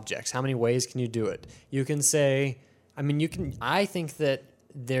 0 objects? How many ways can you do it? You can say, I think that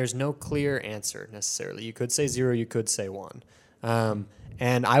there's no clear answer necessarily. You could say 0, you could say 1.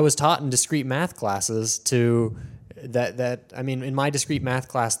 And I was taught in discrete math classes in my discrete math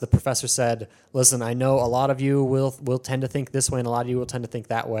class, the professor said, listen, I know a lot of you will tend to think this way and a lot of you will tend to think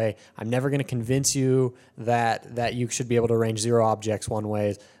that way. I'm never going to convince you that you should be able to arrange 0 objects one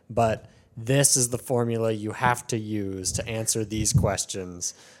way, but this is the formula you have to use to answer these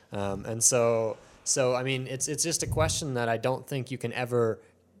questions. And so I mean, it's just a question that I don't think you can ever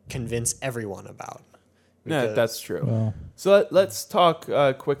convince everyone about. Yeah, Because- that's true. Well, So let's talk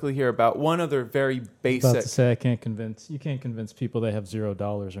quickly here about one other very about basic... to say you can't convince people they have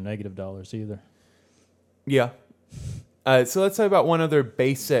 $0 or negative dollars either. Yeah. So let's talk about one other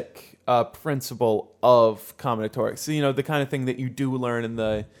basic principle of combinatorics. So, the kind of thing that you do learn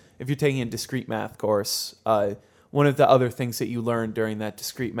if you're taking a discrete math course, one of the other things that you learn during that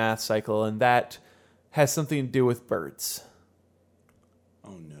discrete math cycle, and that has something to do with birds.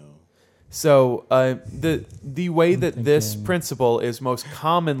 Oh, no. So the way that this principle is most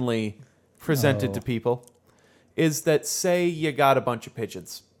commonly presented to people is that, say you got a bunch of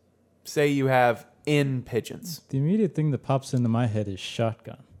pigeons. Say you have N pigeons. The immediate thing that pops into my head is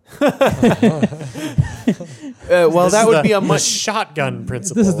shotgun. Well, that would be a the much shotgun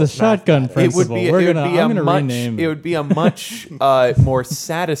principle. This is the shotgun principle. I'm gonna be a much more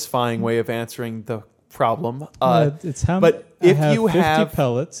satisfying way of answering the problem. It's how but I if have you 50 have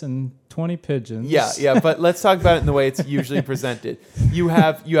pellets and 20 pigeons. yeah, but let's talk about it in the way it's usually presented. You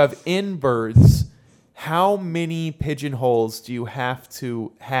have N birds. How many pigeonholes do you have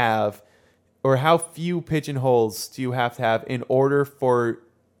to have, or how few pigeonholes do you have to have in order for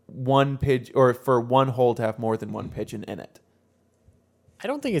one pigeon, or for one hole to have more than one pigeon in it? I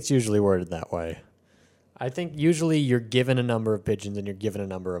don't think it's usually worded that way. I think usually you're given a number of pigeons and you're given a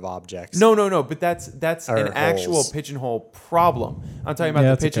number of objects. No, but that's Or an actual holes. pigeonhole problem. I'm talking about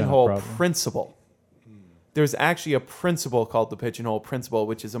Yeah, the that's a kind of pigeonhole problem. principle. There's actually a principle called the pigeonhole principle,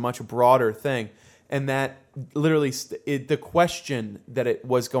 which is a much broader thing, and that literally the question that it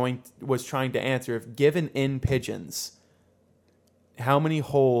was trying to answer: if given N pigeons, how many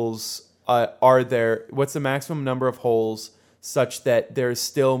holes are there? What's the maximum number of holes such that there's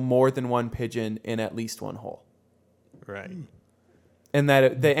still more than one pigeon in at least one hole? Right. And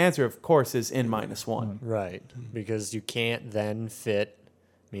that the answer, of course, is N minus 1. Right. Because you can't then fit,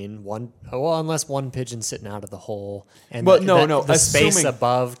 unless one pigeon sitting out of the hole. And Well, the no, space assuming-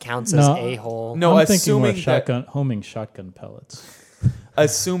 above counts No, as a hole. No, I'm thinking assuming more that- homing shotgun pellets.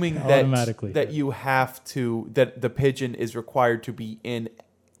 Assuming Automatically. that you have to, that the pigeon is required to be in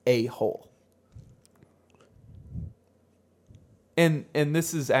a hole. And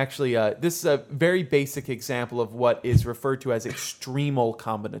this is actually this is a very basic example of what is referred to as extremal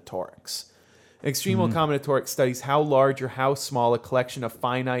combinatorics. Extremal combinatorics studies how large or how small a collection of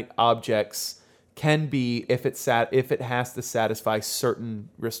finite objects can be if it has to satisfy certain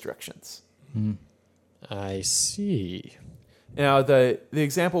restrictions. I see. Now, the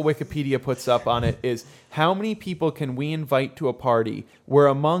example Wikipedia puts up on it is, how many people can we invite to a party where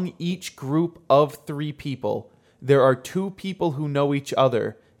among each group of 3 people, there are 2 people who know each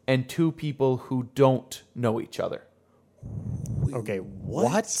other and 2 people who don't know each other? Okay,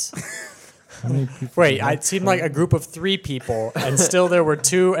 what? How many people Wait, do it seemed like a group of 3 people, and still there were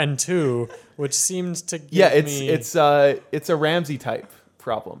 2 and 2, which seemed to give Yeah, me... it's a Ramsey type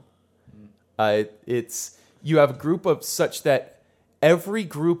problem. You have a group of such that every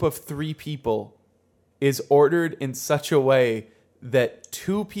group of 3 people is ordered in such a way that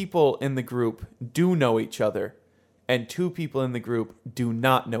 2 people in the group do know each other and 2 people in the group do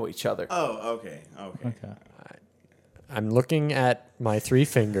not know each other. Oh, okay. Okay. I'm looking at my 3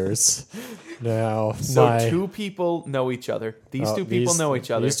 fingers now. So 2 people know each other. These 2 people know each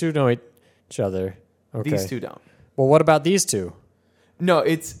other. These 2 know each other. Okay. These 2 don't. Well, what about these 2? No,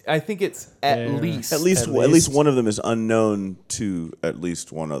 I think it's at Yeah. least. At least least. one of them is unknown to at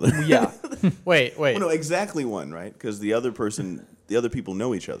least one other. Yeah. Wait. Well, no, exactly one, right? Because the other people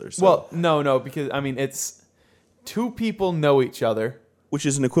know each other. So. Well, no, because I mean 2 people know each other, which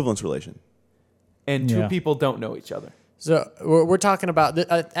is an equivalence relation. and 2 Yeah. people don't know each other. So we're talking about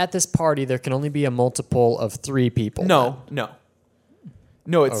at this party, there can only be a multiple of 3 people. No.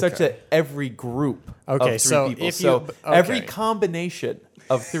 No, it's such Okay. that every group Okay, of 3 so people. if So you- every okay. combination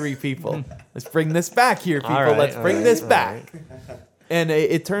of 3 people. Let's bring this back here, people. All right, Let's all bring right, this all back. And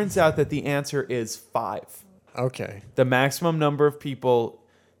it turns out that the answer is 5. Okay. The maximum number of people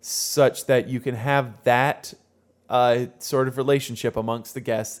such that you can have that sort of relationship amongst the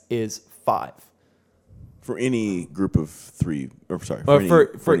guests is 5. For any group of 3, or sorry, For, any,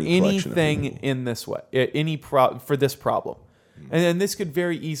 for any collection of anything people. in this way, for this problem, and then this could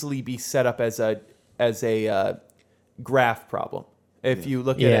very easily be set up as a graph problem. If you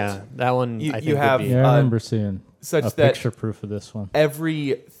look at Yeah, it, that one You- I think you have- would be. Yeah, I remember seeing such a that picture proof of this one.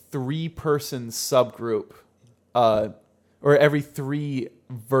 every 3-person subgroup, or every 3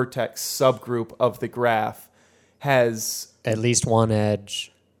 vertex subgroup of the graph has At least one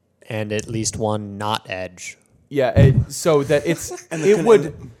edge and at least one not edge. so that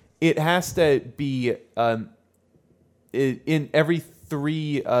it has to be in every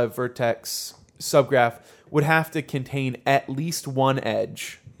 3 vertex subgraph would have to contain at least one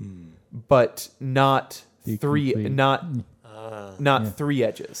edge, but not Be 3 complete. not 3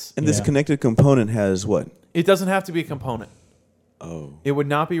 edges. And this Yeah. connected component has what? It doesn't have to be a component. Oh. It would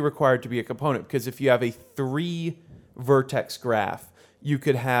not be required to be a component, because if you have a 3 vertex graph, you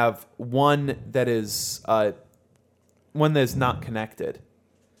could have one that is not connected,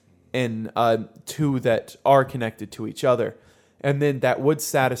 and 2 that are connected to each other, and then that would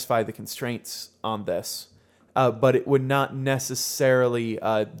satisfy the constraints on this. But it would not necessarily.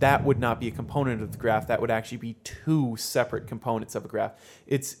 That would not be a component of the graph. That would actually be 2 separate components of a graph.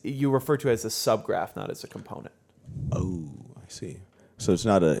 You refer to it as a subgraph, not as a component. Oh, I see. So it's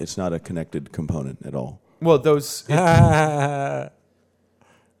not a connected component at all. Well, those. I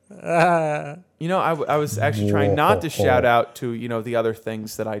was actually trying not to shout out to the other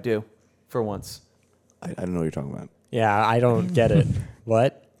things that I do, for once. I don't know what you're talking about. Yeah, I don't get it.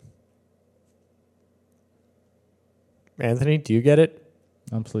 What? Anthony, do you get it?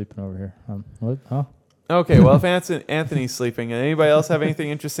 I'm sleeping over here. What? Huh? Okay, well, if Anthony's sleeping, and anybody else have anything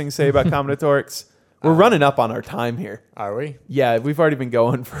interesting to say about combinatorics? We're running up on our time here. Are we? Yeah, we've already been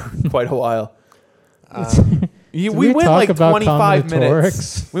going for quite a while. We we went talk like about 25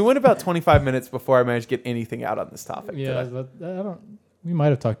 minutes. combinatorics? We went about 25 minutes before I managed to get anything out on this topic. Yeah, today. but I don't. We might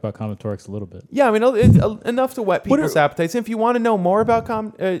have talked about combinatorics a little bit. Yeah, I mean, it's enough to whet What people's appetites. And if you want to know more about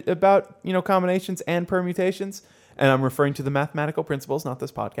combinations and permutations, and I'm referring to the mathematical principles, not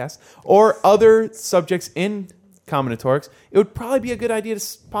this podcast, or other subjects in combinatorics, it would probably be a good idea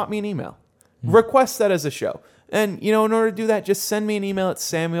to pop me an email. Request that as a show. And, in order to do that, just send me an email at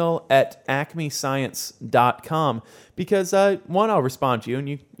samuel@acmescience.com, because, one, I'll respond to you, and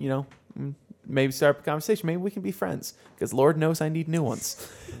you maybe start up a conversation. Maybe we can be friends, because Lord knows I need new ones.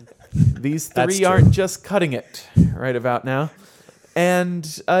 These 3 aren't just cutting it right about now.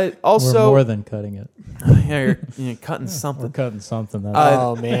 And also... We're more than cutting it. Yeah, you're cutting something. We're cutting something.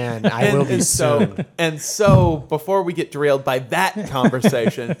 Oh man, I will be soon. So before we get derailed by that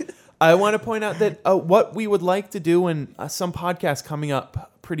conversation, I want to point out that what we would like to do in some podcasts coming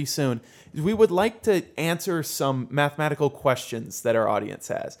up pretty soon is we would like to answer some mathematical questions that our audience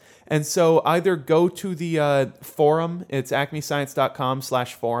has. And so either go to the forum, it's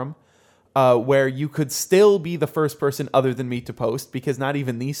acmescience.com/forum, where you could still be the first person other than me to post, because not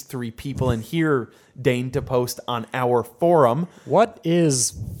even these 3 people in here deign to post on our forum. What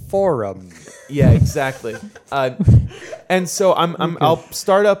is forum? Yeah, exactly. And so I'll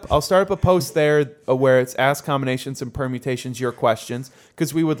start up a post there where it's Ask Combinations and Permutations your questions,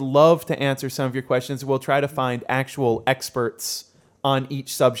 because we would love to answer some of your questions. We'll try to find actual experts on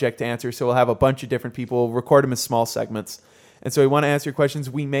each subject to answer. So we'll have a bunch of different people, we'll record them as small segments. And so we want to answer your questions.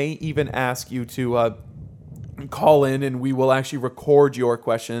 We may even ask you to call in, and we will actually record your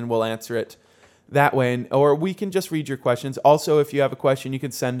question, and we'll answer it that way. Or we can just read your questions. Also, if you have a question, you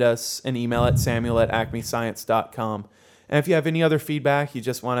can send us an email at samuel@acmescience.com. And if you have any other feedback, you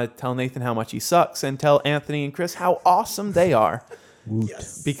just want to tell Nathan how much he sucks, and tell Anthony and Chris how awesome they are.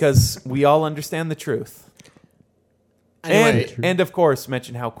 Yes. Because we all understand the truth. Anyway. And of course,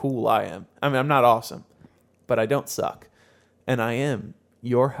 mention how cool I am. I mean, I'm not awesome, but I don't suck. And I am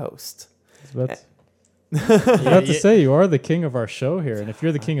your host. I was about to say, you are the king of our show here, and if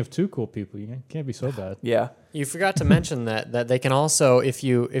you're the king of 2 cool people, you can't be so bad. Yeah. You forgot to mention that they can also, if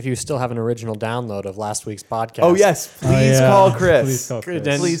you still have an original download of last week's podcast. Oh, yes. Please call Chris. Please call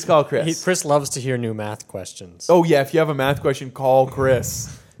Chris. Please call Chris. Chris loves to hear new math questions. Oh, yeah. If you have a math question, call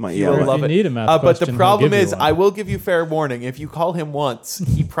Chris. He will love you it. need a math But question, the he'll problem give you is, one. I will give you fair warning. If you call him once,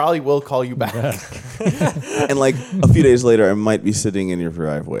 he probably will call you back. And like a few days later, I might be sitting in your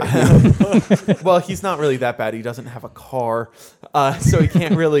driveway. Well, he's not really that bad. He doesn't have a car, so he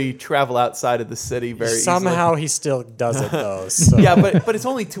can't really travel outside of the city very Somehow he still does it though. So. easily. Yeah, but it's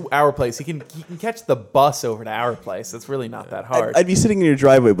only to our place. He can catch the bus over to our place. That's really not that hard. I'd be sitting in your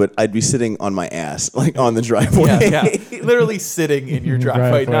driveway, but I'd be sitting on my ass, like on the driveway. yeah, literally sitting in your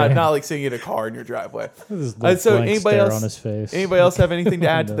driveway, driveway. not like sitting in a car in your driveway. This little So blank anybody stare else on his face. Anybody else have anything to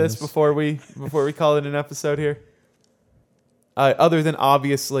add to this Windows. before we call it an episode here? Other than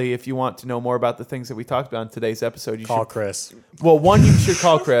obviously, if you want to know more about the things that we talked about in today's episode, you Call should. Chris. Well, one, you should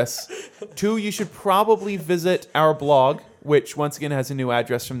call Chris. Two, you should probably visit our blog, which once again has a new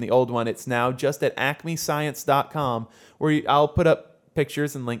address from the old one. It's now just at acmescience.com, where I'll put up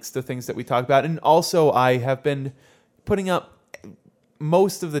pictures and links to things that we talk about. And also, I have been putting up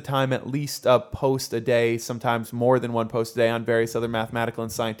most of the time at least a post a day, sometimes more than one post a day on various other mathematical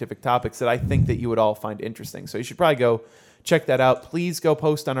and scientific topics that I think that you would all find interesting. So you should probably go check that out. Please go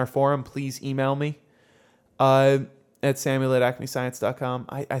post on our forum. Please email me at samuel@acmescience.com.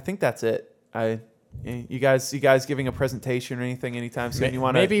 I think that's it. You guys giving a presentation or anything anytime soon? You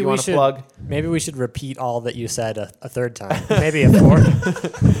want to plug? Maybe we should repeat all that you said a third time. Maybe a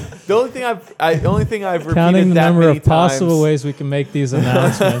fourth. The only thing I've repeated Counting the that number many of possible times. ways we can make these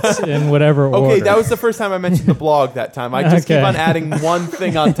announcements in whatever order. Okay, that was the first time I mentioned the blog that time. I just keep Okay. on adding one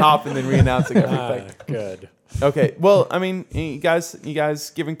thing on top and then re-announcing everything. Good. Okay, well, I mean, you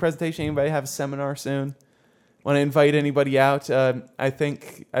guys giving presentation? Anybody have a seminar soon? Want to invite anybody out? I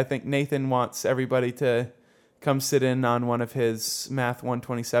think Nathan wants everybody to come sit in on one of his Math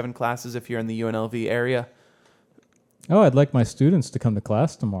 127 classes if you're in the UNLV area. Oh, I'd like my students to come to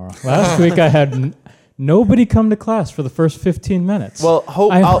class tomorrow. Last week I had nobody come to class for the first 15 minutes. Well,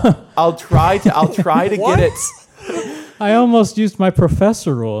 I'll try to get it. I almost used my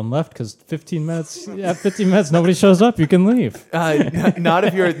professor rule and left because 15 minutes, nobody shows up, you can leave. Not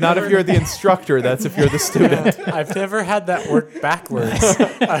if you're the instructor. That's if you're the student. I've never had that work backwards.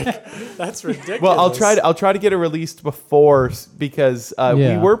 That's ridiculous. Well, I'll try to get it released before because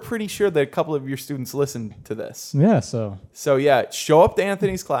we were pretty sure that a couple of your students listened to this. Yeah, so Yeah, show up to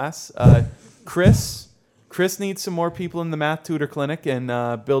Anthony's class. Chris needs some more people in the math tutor clinic in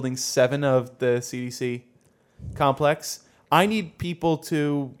building 7 of the CDC complex. I need people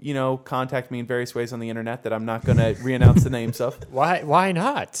to, contact me in various ways on the internet that I'm not going to re-announce the names of. Why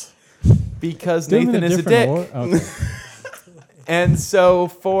not? Because do them in Nathan is a different dick. Okay. And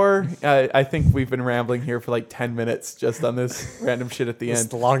so I think we've been rambling here for like 10 minutes just on this random shit at the It's end.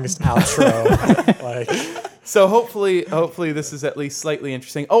 the longest outro. So hopefully this is at least slightly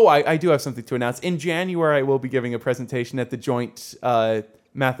interesting. Oh, I do have something to announce. In January, I will be giving a presentation at the joint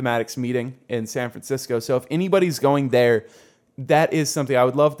mathematics meeting in San Francisco. So if anybody's going there, that is something I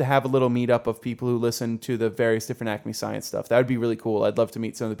would love to have a little meetup of people who listen to the various different Acme Science stuff. That would be really cool. I'd love to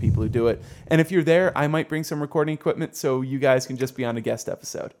meet some of the people who do it. And if you're there, I might bring some recording equipment so you guys can just be on a guest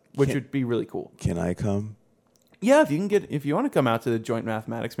episode, which would be really cool. Can I come? Yeah, if you want to come out to the joint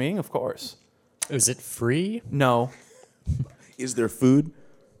mathematics meeting, of course. Is it free? No. Is there food?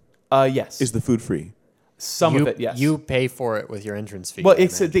 Yes. Is the food free? Some of it, yes. You pay for it with your entrance fee. Well, I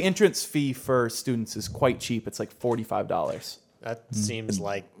it's imagine. the entrance fee for students is quite cheap. It's like $45 That seems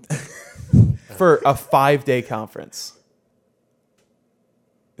like for a 5-day conference.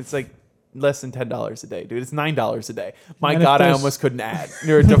 It's like less than $10 a day, dude. It's $9 a day. My And if God, I there's- almost couldn't add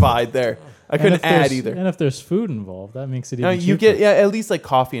or divide there. I couldn't add either. And if there's food involved, that makes it No, even you cheaper. get at least like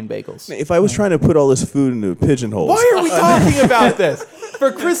coffee and bagels. If I was trying to put all this food into pigeonholes, Why are we talking about this?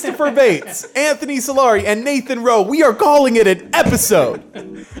 For Christopher Bates, Anthony Solari, and Nathan Rowe, we are calling it an episode.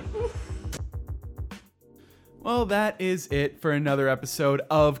 Well, that is it for another episode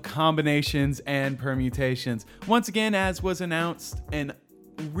of Combinations and Permutations. Once again, as was announced an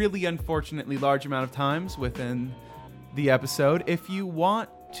really unfortunately large amount of times within the episode, if you want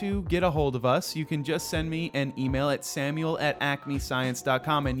to get a hold of us, you can just send me an email at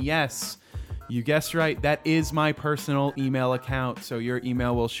samuel@acmescience.com. And yes, you guessed right, that is my personal email account, so your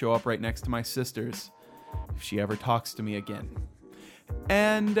email will show up right next to my sister's if she ever talks to me again.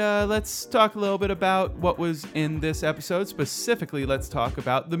 And let's talk a little bit about what was in this episode. Specifically, let's talk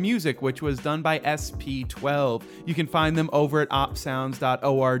about the music, which was done by SP12. You can find them over at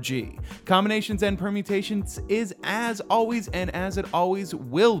opsounds.org. Combinations and Permutations is, as always, and as it always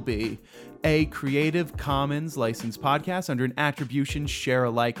will be, a Creative Commons licensed podcast under an attribution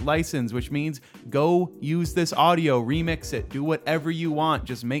share-alike license, which means go use this audio, remix it, do whatever you want.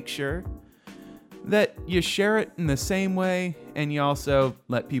 Just make sure that you share it in the same way, and you also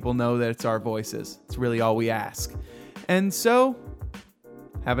let people know that it's our voices. It's really all we ask. And so,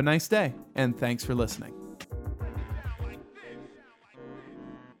 have a nice day, and thanks for listening.